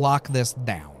lock this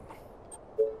down.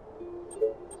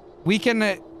 We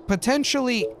can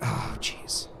potentially, oh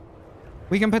jeez.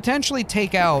 We can potentially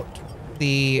take out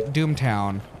the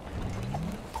Doomtown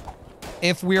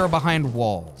if we are behind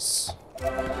walls.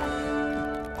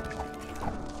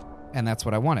 And that's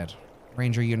what I wanted.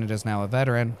 Ranger unit is now a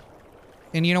veteran.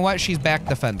 And you know what? She's back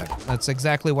defending. That's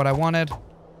exactly what I wanted.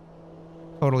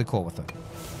 Totally cool with it.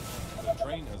 The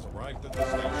train has arrived at the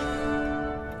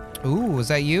station. Ooh, was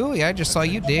that you? Yeah, I just saw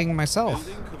you ding myself.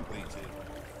 Building completed.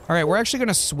 All right, we're actually going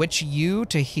to switch you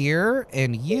to here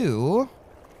and you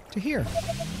to here.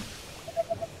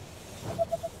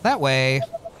 That way,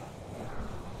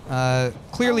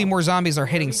 clearly more zombies are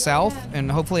heading south,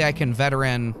 and hopefully I can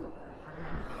veteran...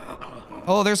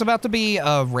 Oh, there's about to be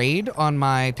a raid on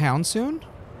my town soon.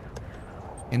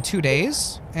 In 2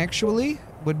 days, actually,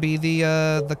 would be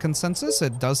the consensus.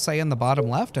 It does say in the bottom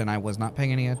left, and I was not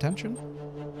paying any attention.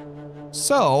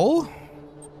 So...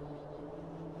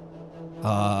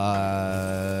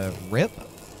 rip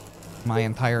my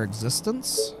entire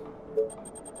existence.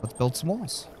 Let's build some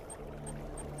walls.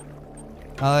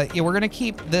 Yeah, we're gonna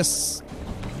keep this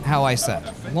how I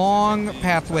said. Long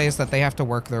pathways that they have to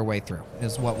work their way through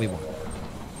is what we want.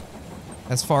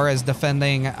 As far as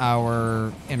defending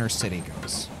our inner city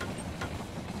goes.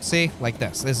 See? Like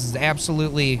this. This is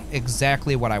absolutely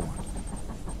exactly what I want.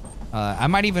 I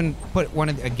might even put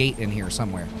a gate in here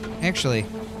somewhere. Actually...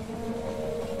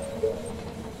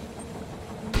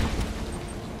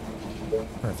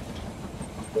 Perfect.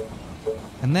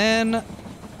 And then...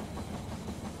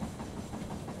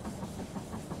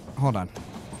 Hold on.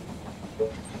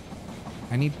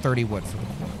 I need 30 wood for the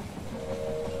core.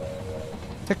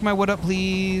 Pick my wood up,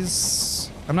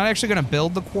 please. I'm not actually going to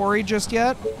build the quarry just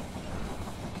yet. Do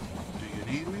you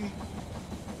need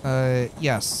me?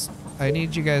 Yes. I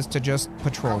need you guys to just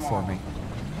patrol for me.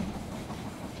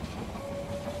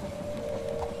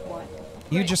 What?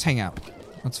 You just hang out.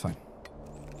 That's fine.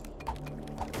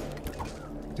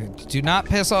 Dude, do not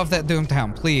piss off that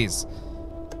Doomtown, please.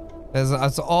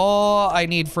 That's all I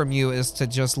need from you is to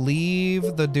just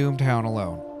leave the Doomtown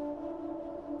alone.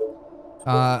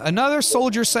 Another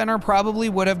soldier center probably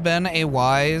would have been a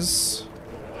wise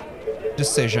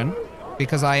decision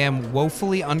because I am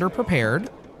woefully underprepared.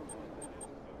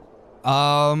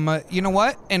 You know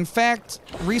what? In fact,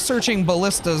 researching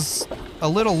ballistas a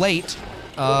little late,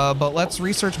 but let's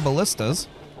research ballistas.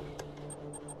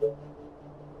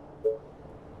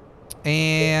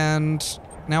 And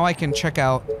now I can check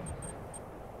out...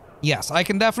 Yes, I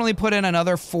can definitely put in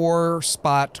another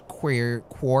 4-spot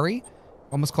quarry.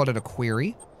 Almost called it a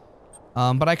query.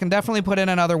 But I can definitely put in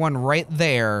another one right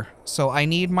there. So I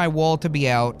need my wall to be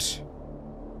out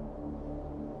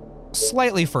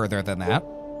slightly further than that.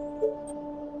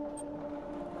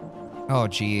 Oh,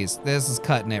 geez. This is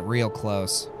cutting it real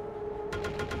close.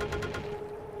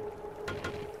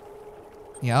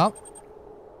 Yep.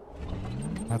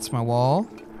 That's my wall.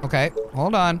 Okay,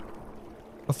 hold on.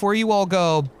 Before you all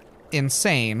go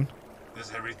insane...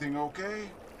 Is everything okay?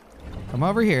 Come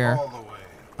over here. All the way.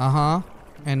 Uh-huh.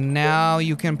 And now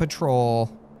you can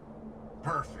patrol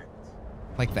Perfect.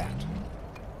 like that.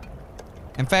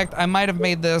 In fact, I might have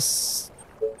made this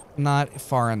not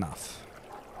far enough.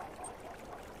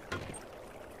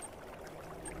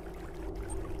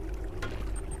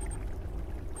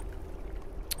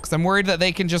 Because I'm worried that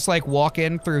they can just like walk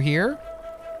in through here.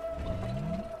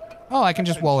 Oh, I can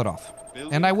just wall it off.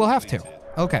 And I will have to.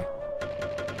 Okay.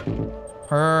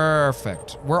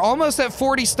 Perfect. We're almost at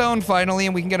 40 stone finally,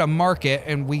 and we can get a market,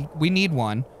 and we need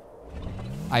one.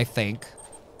 I think.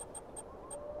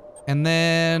 And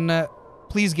then,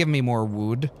 please give me more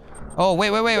wood. Oh,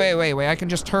 wait. I can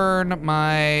just turn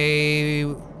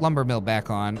my lumber mill back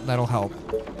on. That'll help.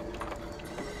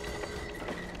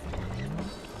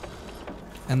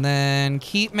 And then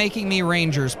keep making me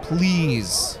rangers,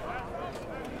 please.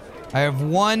 I have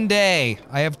 1 day.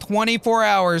 I have 24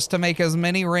 hours to make as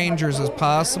many rangers as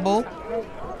possible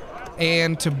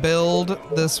and to build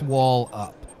this wall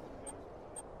up.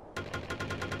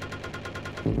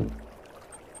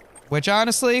 Which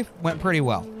honestly went pretty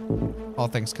well, all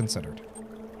things considered.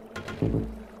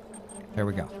 There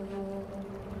we go.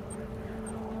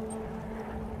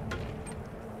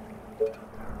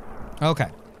 Okay.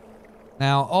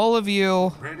 Now all of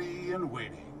you Ready and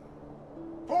waiting.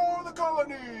 For the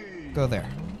colony! go there.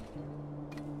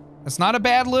 It's not a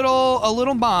bad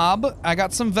little mob. I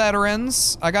got some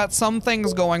veterans. I got some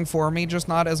things going for me, just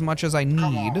not as much as I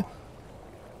need.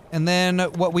 And then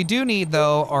what we do need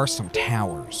though are some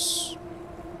towers.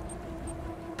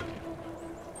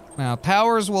 Now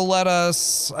towers will let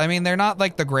us, I mean, they're not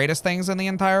like the greatest things in the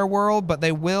entire world, but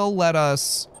they will let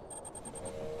us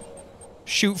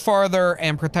shoot farther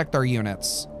and protect our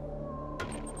units.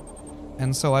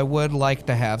 And so I would like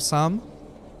to have some.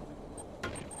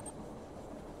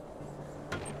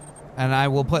 And I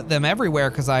will put them everywhere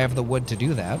because I have the wood to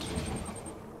do that.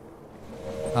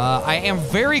 I am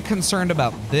very concerned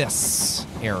about this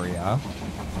area.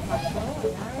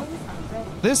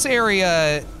 This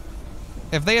area,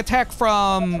 if they attack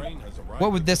from,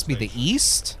 what would this be, the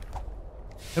east?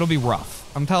 It'll be rough.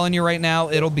 I'm telling you right now,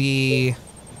 it'll be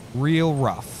real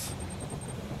rough.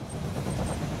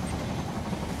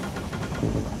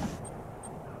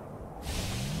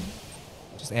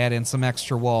 Add in some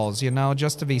extra walls, you know,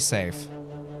 just to be safe.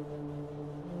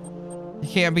 You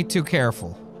can't be too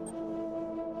careful.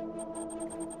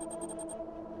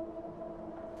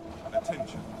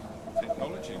 Attention.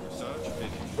 Technology research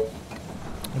finished.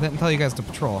 I didn't tell you guys to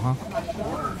patrol, huh?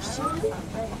 Orders, sir.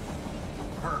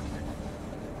 Perfect.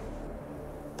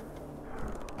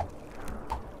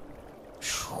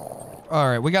 All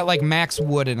right, we got like max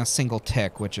wood in a single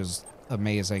tick, which is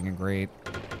amazing and great.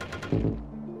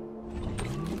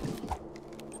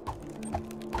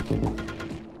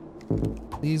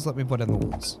 Please let me put in the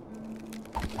walls.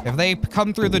 If they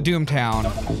come through the Doomtown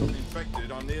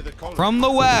from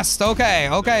the west, okay.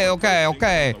 It's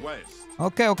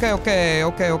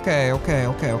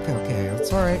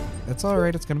all right. It's all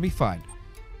right. It's gonna be fine.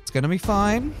 It's gonna be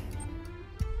fine.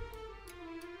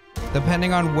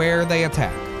 Depending on where they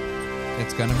attack,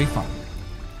 it's gonna be fine.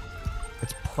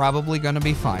 It's probably gonna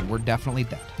be fine. We're definitely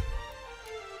dead.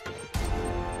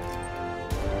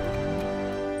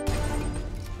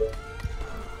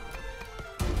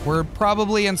 We're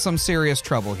probably in some serious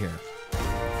trouble here. All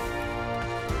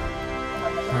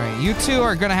right, you two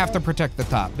are gonna have to protect the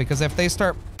top because if they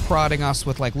start prodding us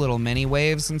with like little mini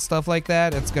waves and stuff like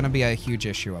that, it's gonna be a huge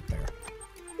issue up there.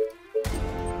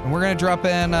 And we're gonna drop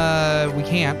in, we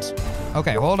can't.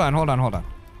 Okay, hold on.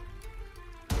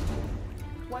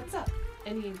 What's up?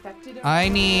 Any infected? I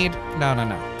need,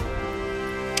 no.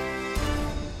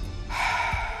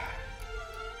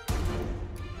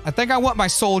 I think I want my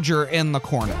soldier in the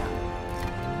corner.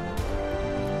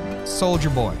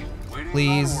 Soldier boy,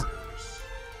 please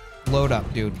load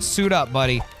up, dude. Suit up,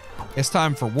 buddy. It's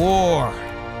time for war.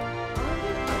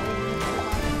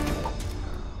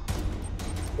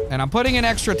 And I'm putting in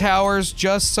extra towers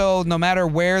just so no matter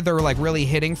where they're like really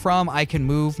hitting from, I can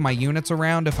move my units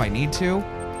around if I need to.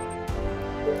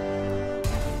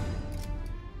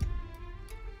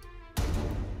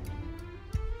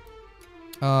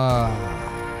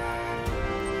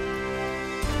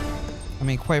 I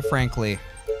mean, quite frankly,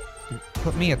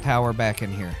 put me a tower back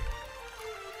in here.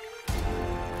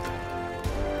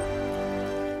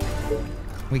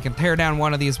 We can tear down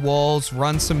one of these walls,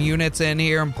 run some units in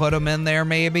here and put them in there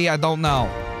maybe. I don't know.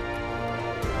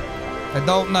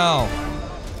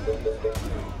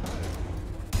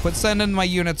 Quit sending my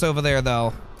units over there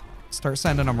though. Start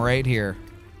sending them right here.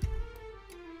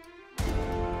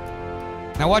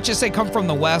 Now watch it say come from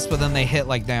the west, but then they hit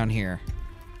like down here.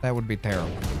 That would be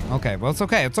terrible. Okay, well, it's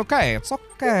okay. It's okay. It's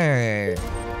okay.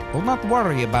 Do not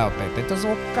worry about it. It is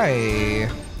okay.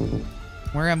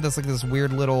 We're gonna have this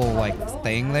weird little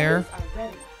thing there,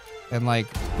 and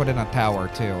put in a tower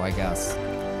too, I guess,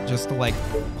 just to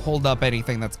hold up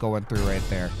anything that's going through right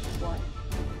there.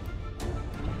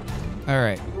 All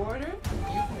right,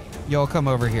 y'all come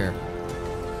over here.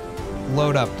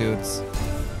 Load up, dudes.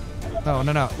 No,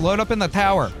 no, no. Load up in the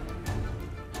tower.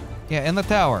 Yeah, in the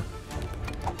tower.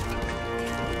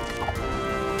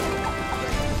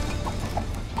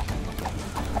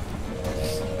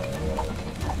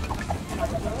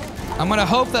 I'm gonna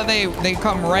hope that they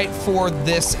come right for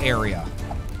this area.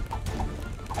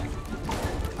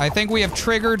 I think we have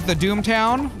triggered the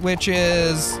Doomtown, which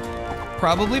is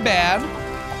probably bad.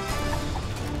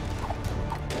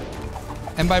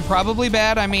 And by probably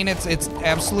bad, I mean it's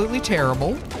absolutely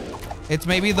terrible. It's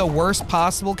maybe the worst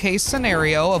possible case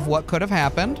scenario of what could have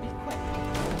happened.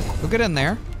 We'll get in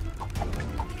there.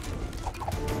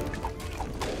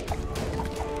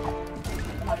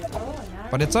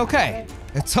 But it's okay.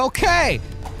 It's okay.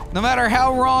 No matter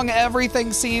how wrong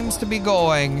everything seems to be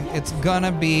going, it's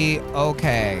gonna be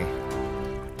okay.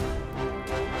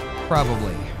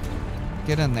 Probably.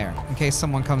 Get in there. In case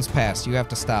someone comes past, you have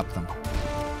to stop them.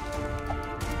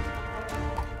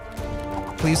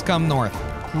 Please come north.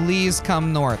 Please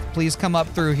come north. Please come up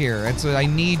through here. I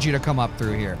need you to come up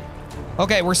through here.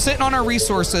 Okay, we're sitting on our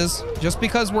resources. Just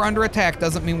because we're under attack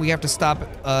doesn't mean we have to stop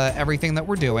everything that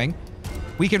we're doing.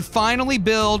 We can finally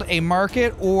build a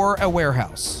market or a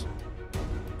warehouse.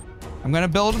 I'm gonna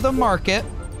build the market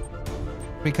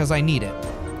because I need it.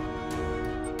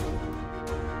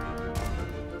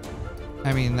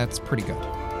 I mean, that's pretty good.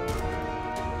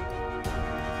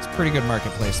 It's pretty good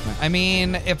market placement. I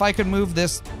mean, if I could move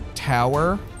this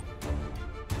tower,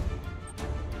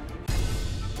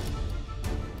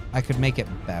 I could make it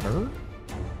better.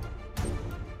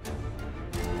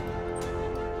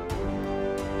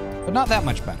 But not that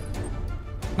much better.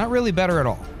 Not really better at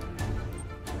all.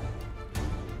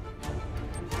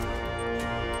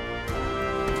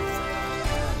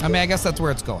 I mean, I guess that's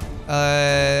where it's going.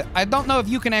 I don't know if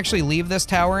you can actually leave this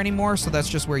tower anymore, so that's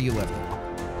just where you live.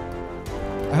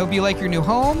 I hope you like your new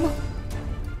home.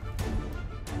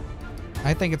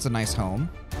 I think it's a nice home.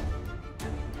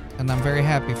 And I'm very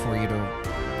happy for you to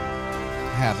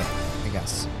have it, I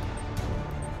guess.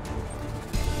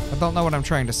 I don't know what I'm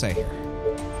trying to say here.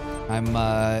 I'm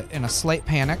in a slight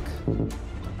panic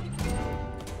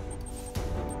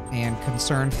and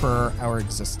concerned for our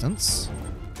existence.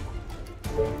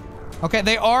 Okay,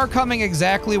 they are coming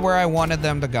exactly where I wanted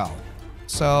them to go.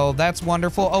 So that's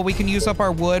wonderful. Oh, we can use up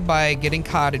our wood by getting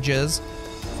cottages.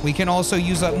 We can also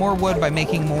use up more wood by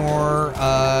making more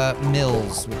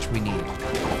mills, which we need.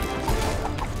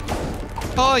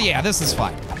 Oh yeah, this is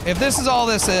fine. If this is all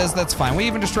this is, that's fine. We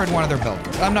even destroyed one of their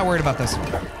buildings. I'm not worried about this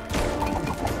one.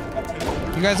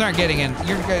 You guys aren't getting in.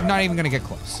 You're not even gonna get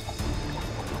close.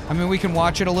 I mean, we can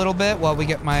watch it a little bit while we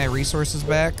get my resources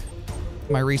back.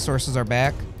 My resources are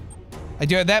back.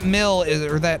 That mill is,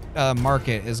 or that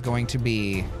market is going to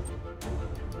be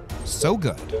so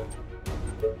good.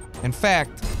 In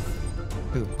fact,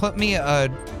 dude, put me a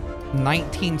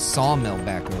 19 sawmill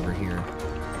back over here.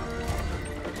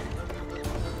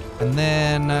 And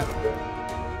then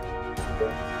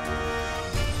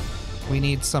we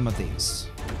need some of these.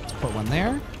 Let's put one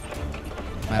there.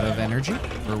 I'm out of energy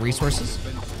or resources.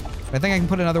 I think I can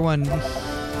put another one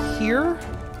here.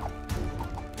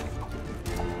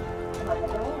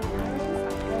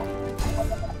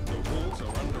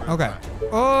 Okay.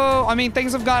 Oh, I mean,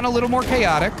 things have gotten a little more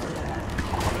chaotic.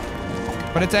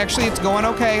 But it's going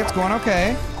okay. It's going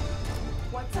okay.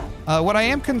 What I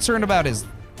am concerned about is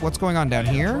what's going on down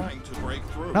here.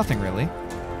 Nothing really.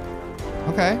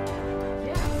 Okay.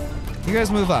 You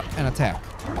guys move up and attack.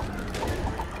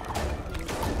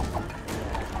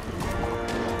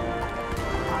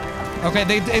 Okay,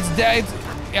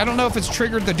 I don't know if it's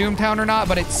triggered the Doomtown or not,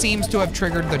 but it seems to have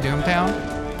triggered the Doomtown.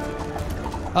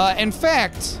 In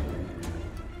fact,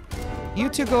 you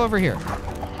two go over here.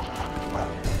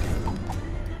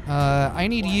 I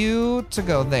need you to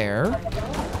go there.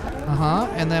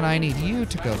 And then I need you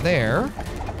to go there.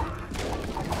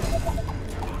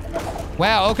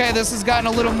 Wow, okay, this has gotten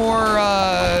a little more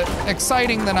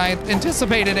exciting than I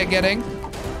anticipated it getting.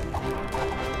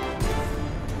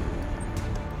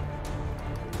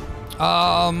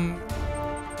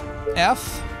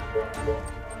 F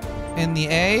in the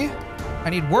A. I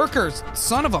need workers,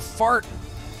 son of a fart.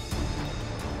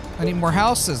 I need more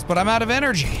houses, but I'm out of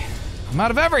energy. I'm out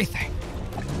of everything.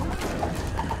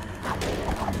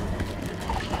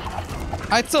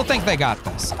 I still think they got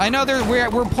this. I know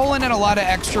we're pulling in a lot of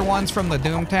extra ones from the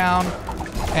Doomtown,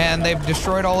 and they've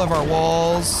destroyed all of our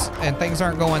walls, and things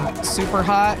aren't going super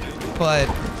hot, but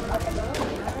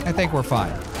I think we're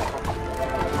fine.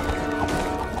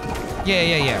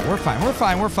 Yeah. We're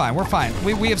fine.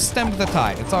 We have stemmed the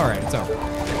tide. It's all right. It's over.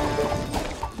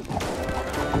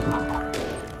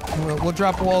 We'll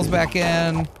drop walls back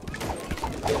in.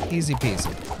 Easy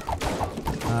peasy.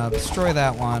 Destroy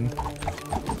that one.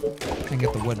 And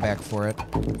get the wood back for it.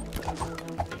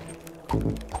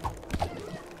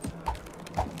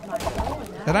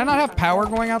 Did I not have power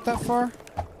going out that far?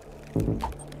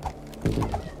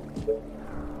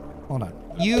 Hold on.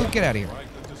 You get out of here.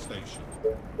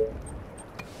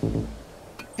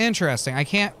 Interesting. I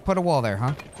can't put a wall there,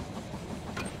 huh?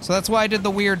 So that's why I did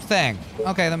the weird thing.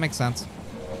 Okay, that makes sense.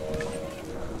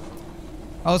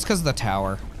 Oh, it's because of the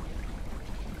tower.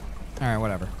 Alright,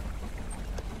 whatever.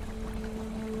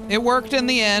 It worked in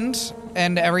the end,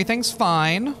 and everything's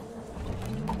fine.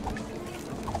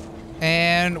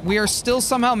 And we are still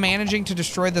somehow managing to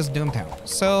destroy this Doomtown.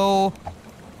 So...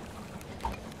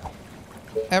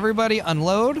 everybody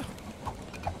unload.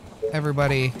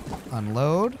 Everybody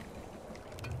unload.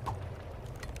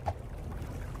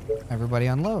 Everybody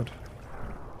unload.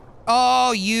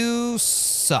 Oh, you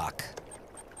suck.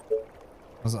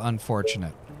 That was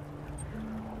unfortunate.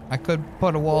 I could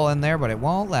put a wall in there, but it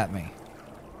won't let me.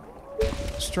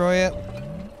 Destroy it.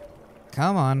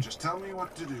 Come on. Just tell me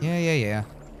what to do. Yeah.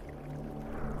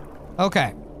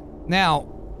 Okay. Now,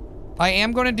 I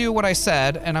am going to do what I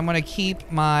said, and I'm going to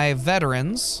keep my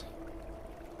veterans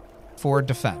for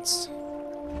defense.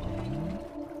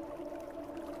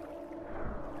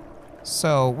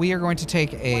 So, we are going to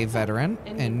take a veteran,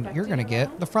 and you're going to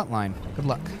get the front line. Good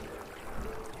luck.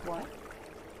 What?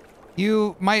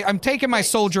 I'm taking my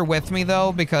soldier with me,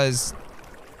 though, because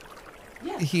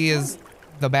he is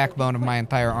the backbone of my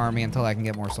entire army until I can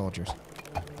get more soldiers.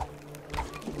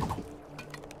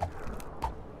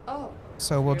 Oh.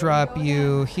 So we'll drop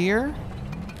you here.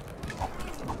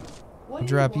 We'll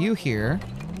drop you here.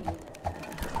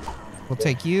 We'll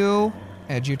take you,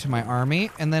 add you to my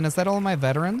army, and then is that all of my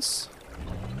veterans?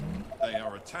 They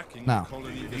are attacking No.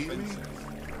 colony defenses.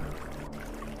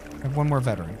 I have one more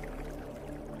veteran.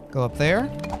 Go up there.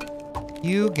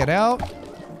 You get out.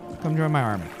 Come join my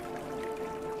army.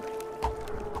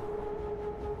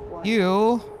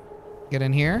 You get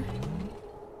in here.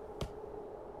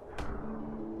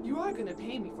 You are gonna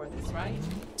pay me for this, right?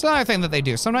 It's another thing that they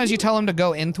do. Sometimes you tell them to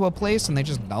go into a place and they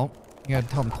just don't. You gotta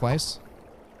tell them twice.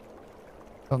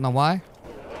 Don't know why,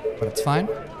 but it's fine.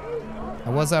 I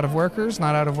was out of workers,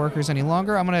 not out of workers any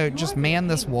longer. I'm gonna just man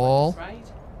this wall.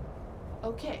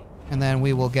 Okay. And then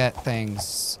we will get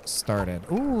things started.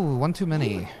 Ooh, one too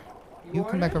many. You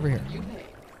come back over here. You pay.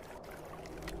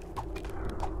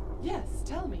 Yes,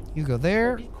 tell me. You go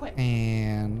there, Be quick.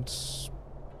 and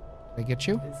did I get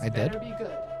you? This I did. better be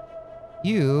good.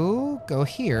 You go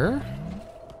here.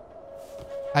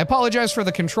 I apologize for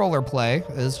the controller play.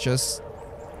 It's just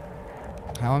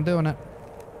how I'm doing it.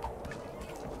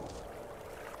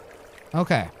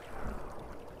 Okay.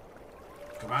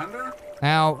 Commander?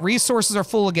 Now, resources are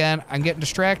full again. I'm getting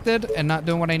distracted and not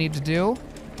doing what I need to do.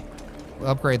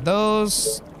 We'll upgrade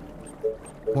those.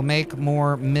 We'll make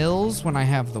more mills when I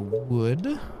have the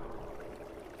wood.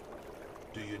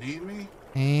 Do you need me?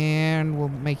 And we'll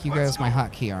make you guys my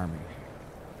hotkey army.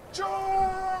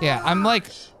 Charge! Yeah, I'm like,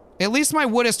 at least my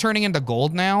wood is turning into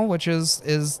gold now, which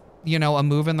is, you know, a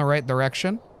move in the right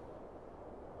direction.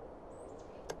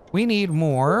 We need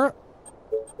more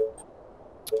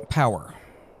power.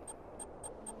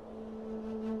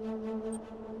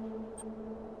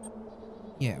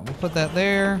 Yeah, we'll put that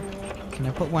there. Can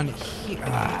I put one here?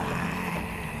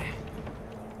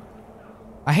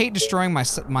 I hate destroying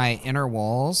my inner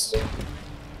walls.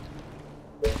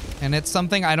 And it's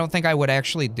something I don't think I would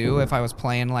actually do if I was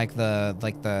playing like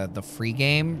the free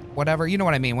game, whatever. You know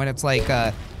what I mean? When it's like,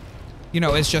 you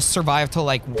know, it's just survive till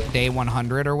like day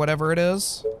 100 or whatever it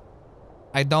is.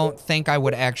 I don't think I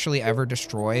would actually ever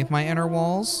destroy my inner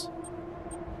walls.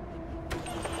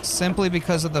 Simply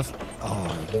because of the...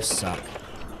 Oh, you suck.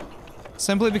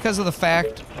 Simply because of the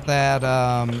fact that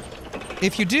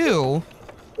if you do,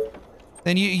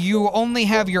 then you only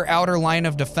have your outer line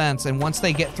of defense, and once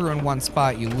they get through in one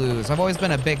spot, you lose. I've always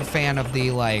been a big fan of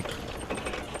the, like,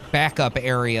 backup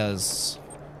areas.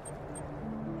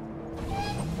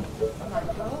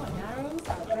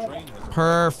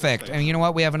 Perfect. And you know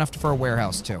what? We have enough for a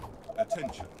warehouse, too.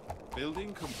 Attention.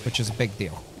 Building complete. Which is a big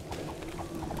deal.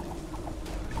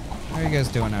 How are you guys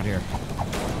doing out here?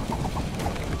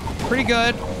 Pretty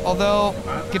good, although,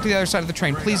 get to the other side of the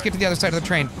train. Please get to the other side of the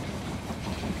train.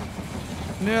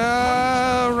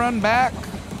 No, run back.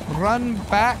 Run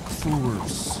back,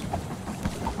 fools.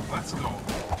 Let's go.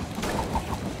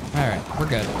 Alright, we're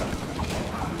good.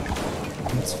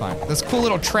 It's fine. This cool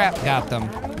little trap got them.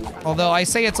 Although I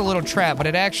say it's a little trap, but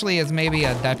it actually is maybe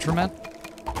a detriment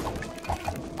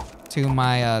to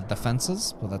my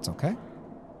defenses, but that's okay.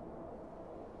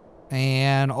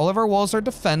 And all of our walls are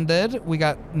defended. We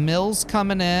got mills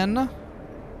coming in.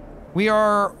 We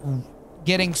are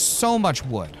getting so much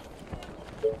wood.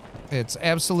 It's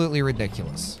absolutely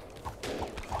ridiculous.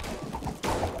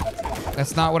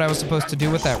 That's not what I was supposed to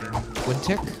do with that wood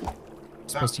tick. I'm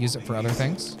supposed to use it for other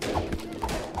things.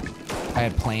 I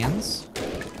had plans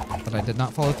that I did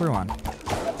not follow through on.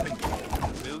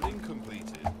 Building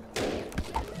completed.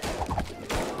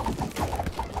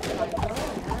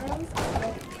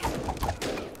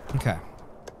 Okay.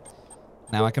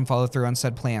 Now I can follow through on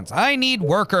said plans. I need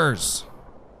workers!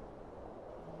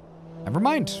 Never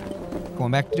mind.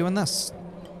 Going back to doing this.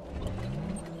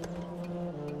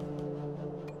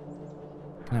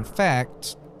 And in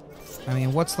fact, I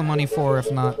mean, what's the money for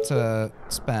if not to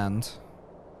spend?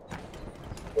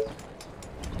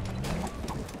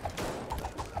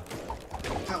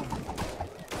 Tell me.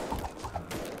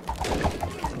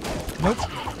 Nope.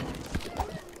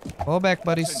 Fall back,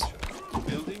 buddies. Attention.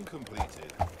 Building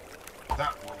completed.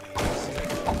 That will be easy.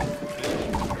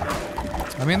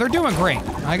 I mean, they're doing great.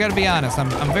 I gotta be honest.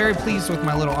 I'm very pleased with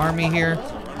my little army here.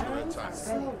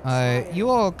 You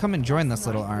all come and join this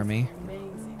little army.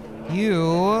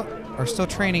 You are still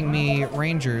training me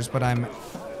rangers, but I'm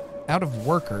out of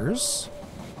workers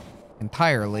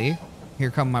entirely. Here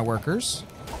come my workers.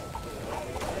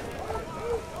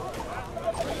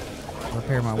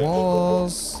 Repair my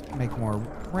walls, make more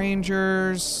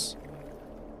rangers.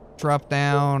 Drop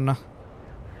down.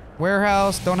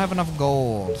 Warehouse, don't have enough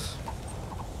gold.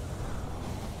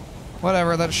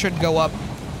 Whatever, that should go up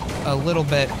a little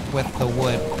bit with the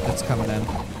wood that's coming in.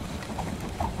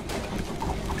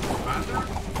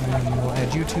 And we'll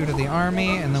add you two to the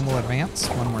army, and then we'll advance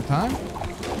one more time.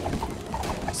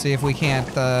 See if we can't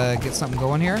get something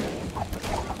going here.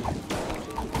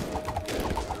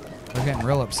 They're getting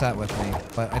real upset with me,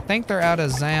 but I think they're out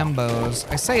of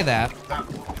Zambos. I say that. That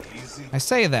will be easy. I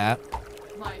say that.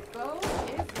 My bow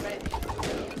is ready.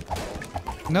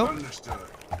 Nope. Understood.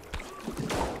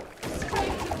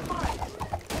 Straight to the heart.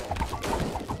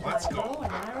 Let's My bow go.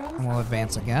 and arrows. And we'll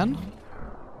advance again.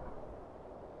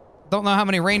 Don't know how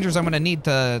many rangers I'm going to need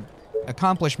to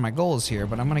accomplish my goals here,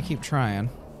 but I'm going to keep trying.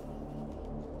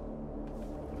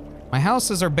 My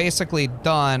houses are basically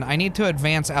done. I need to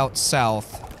advance out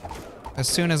south as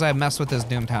soon as I mess with this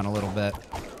Doomtown a little bit.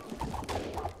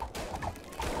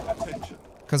 Attention.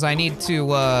 Because I need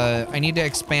to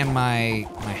expand my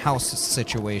house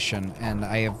situation, and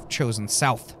I have chosen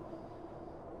south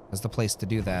as the place to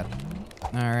do that.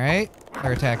 All right,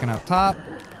 they're attacking up top.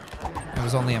 It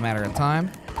was only a matter of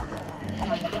time.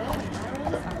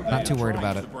 Not too worried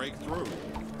about it. To break through.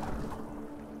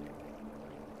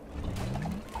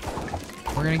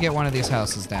 We're gonna get one of these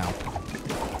houses down.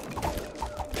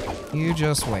 You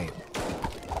just wait.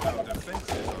 Our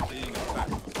defenses are being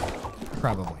attacked.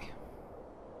 Probably.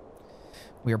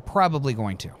 We are probably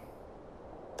going to.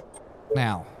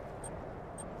 Now,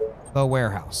 the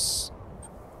warehouse.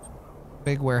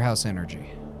 Big warehouse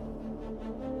energy.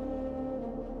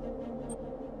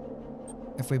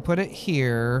 If we put it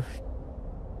here...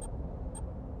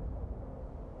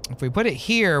 If we put it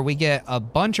here, we get a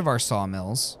bunch of our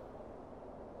sawmills.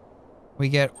 We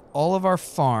get all of our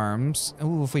farms.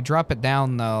 Ooh, if we drop it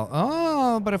down, though.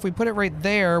 Oh, but if we put it right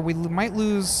there, we might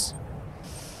lose...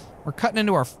 We're cutting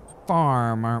into our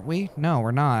farm, aren't we? No,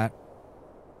 we're not.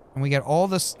 And we get all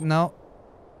this... No.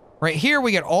 Right here,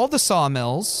 we get all the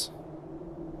sawmills.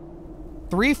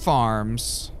 3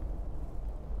 farms.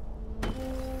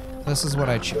 This is what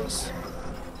I choose.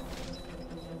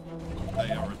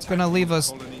 They are It's gonna leave us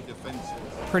colony defenses.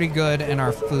 pretty good in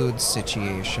our food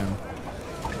situation.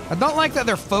 I don't like that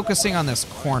they're focusing on this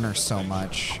corner so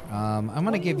much. I'm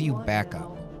gonna give you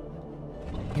backup.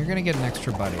 You're gonna get an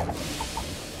extra buddy. My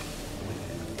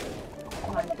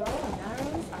bow and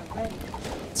arrows are ready.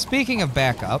 Speaking of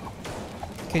backup,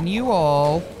 can you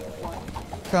all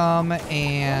come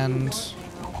and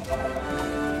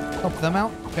help them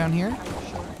out down here?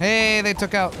 Hey, they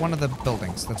took out one of the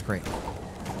buildings. That's great.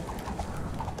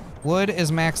 Wood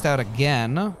is maxed out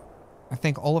again. I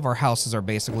think all of our houses are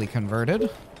basically converted.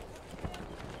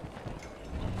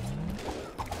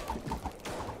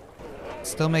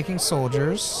 Still making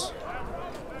soldiers.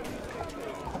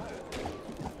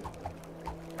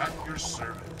 At your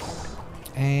service.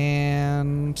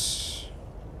 And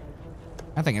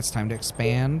I think it's time to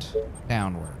expand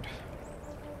downward.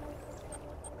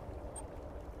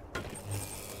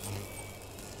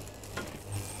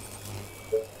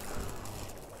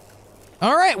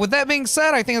 All right, with that being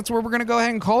said, I think that's where we're going to go ahead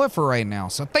and call it for right now.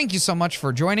 So thank you so much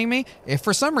for joining me. If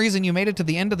for some reason you made it to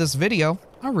the end of this video,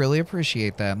 I really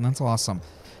appreciate that, and that's awesome.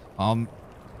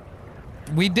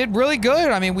 We did really good.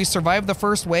 I mean, we survived the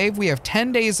first wave. We have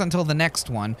 10 days until the next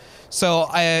one. So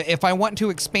if I want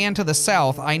to expand to the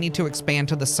south, I need to expand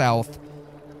to the south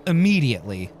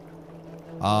immediately.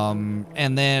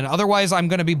 And then otherwise I'm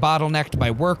going to be bottlenecked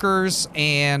by workers,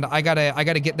 and I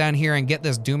gotta get down here and get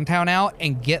this Doomtown out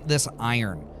and get this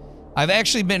iron. I've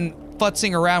actually been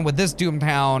futzing around with this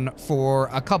Doomtown for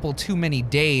a couple too many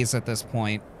days at this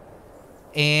point.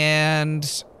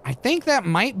 And I think that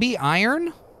might be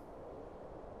iron.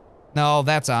 No,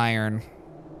 that's iron.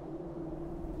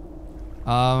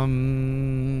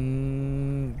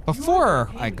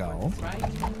 Before I go,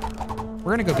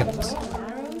 we're gonna go get this.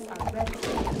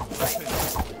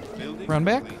 Run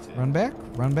back, run back,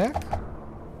 run back.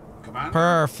 Commander?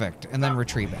 Perfect, and then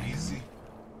retreat back. Easy.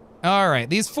 All right,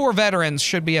 these 4 veterans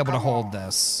should be able to hold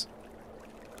this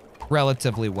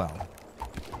relatively well.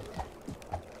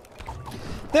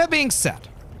 That being said,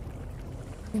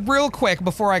 real quick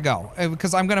before I go,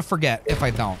 because I'm gonna forget if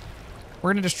I don't.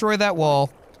 We're gonna destroy that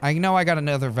wall. I know I got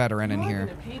another veteran in here.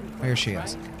 Here she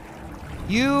is.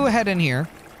 You head in here.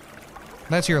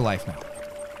 That's your life now.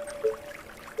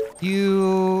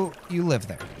 You live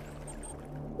there.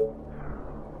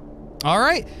 All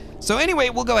right. So anyway,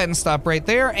 we'll go ahead and stop right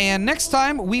there. And next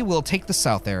time we will take the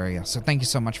south area. So thank you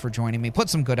so much for joining me. Put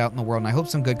some good out in the world, and I hope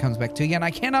some good comes back to you. And I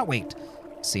cannot wait.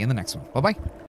 See you in the next one. Bye-bye.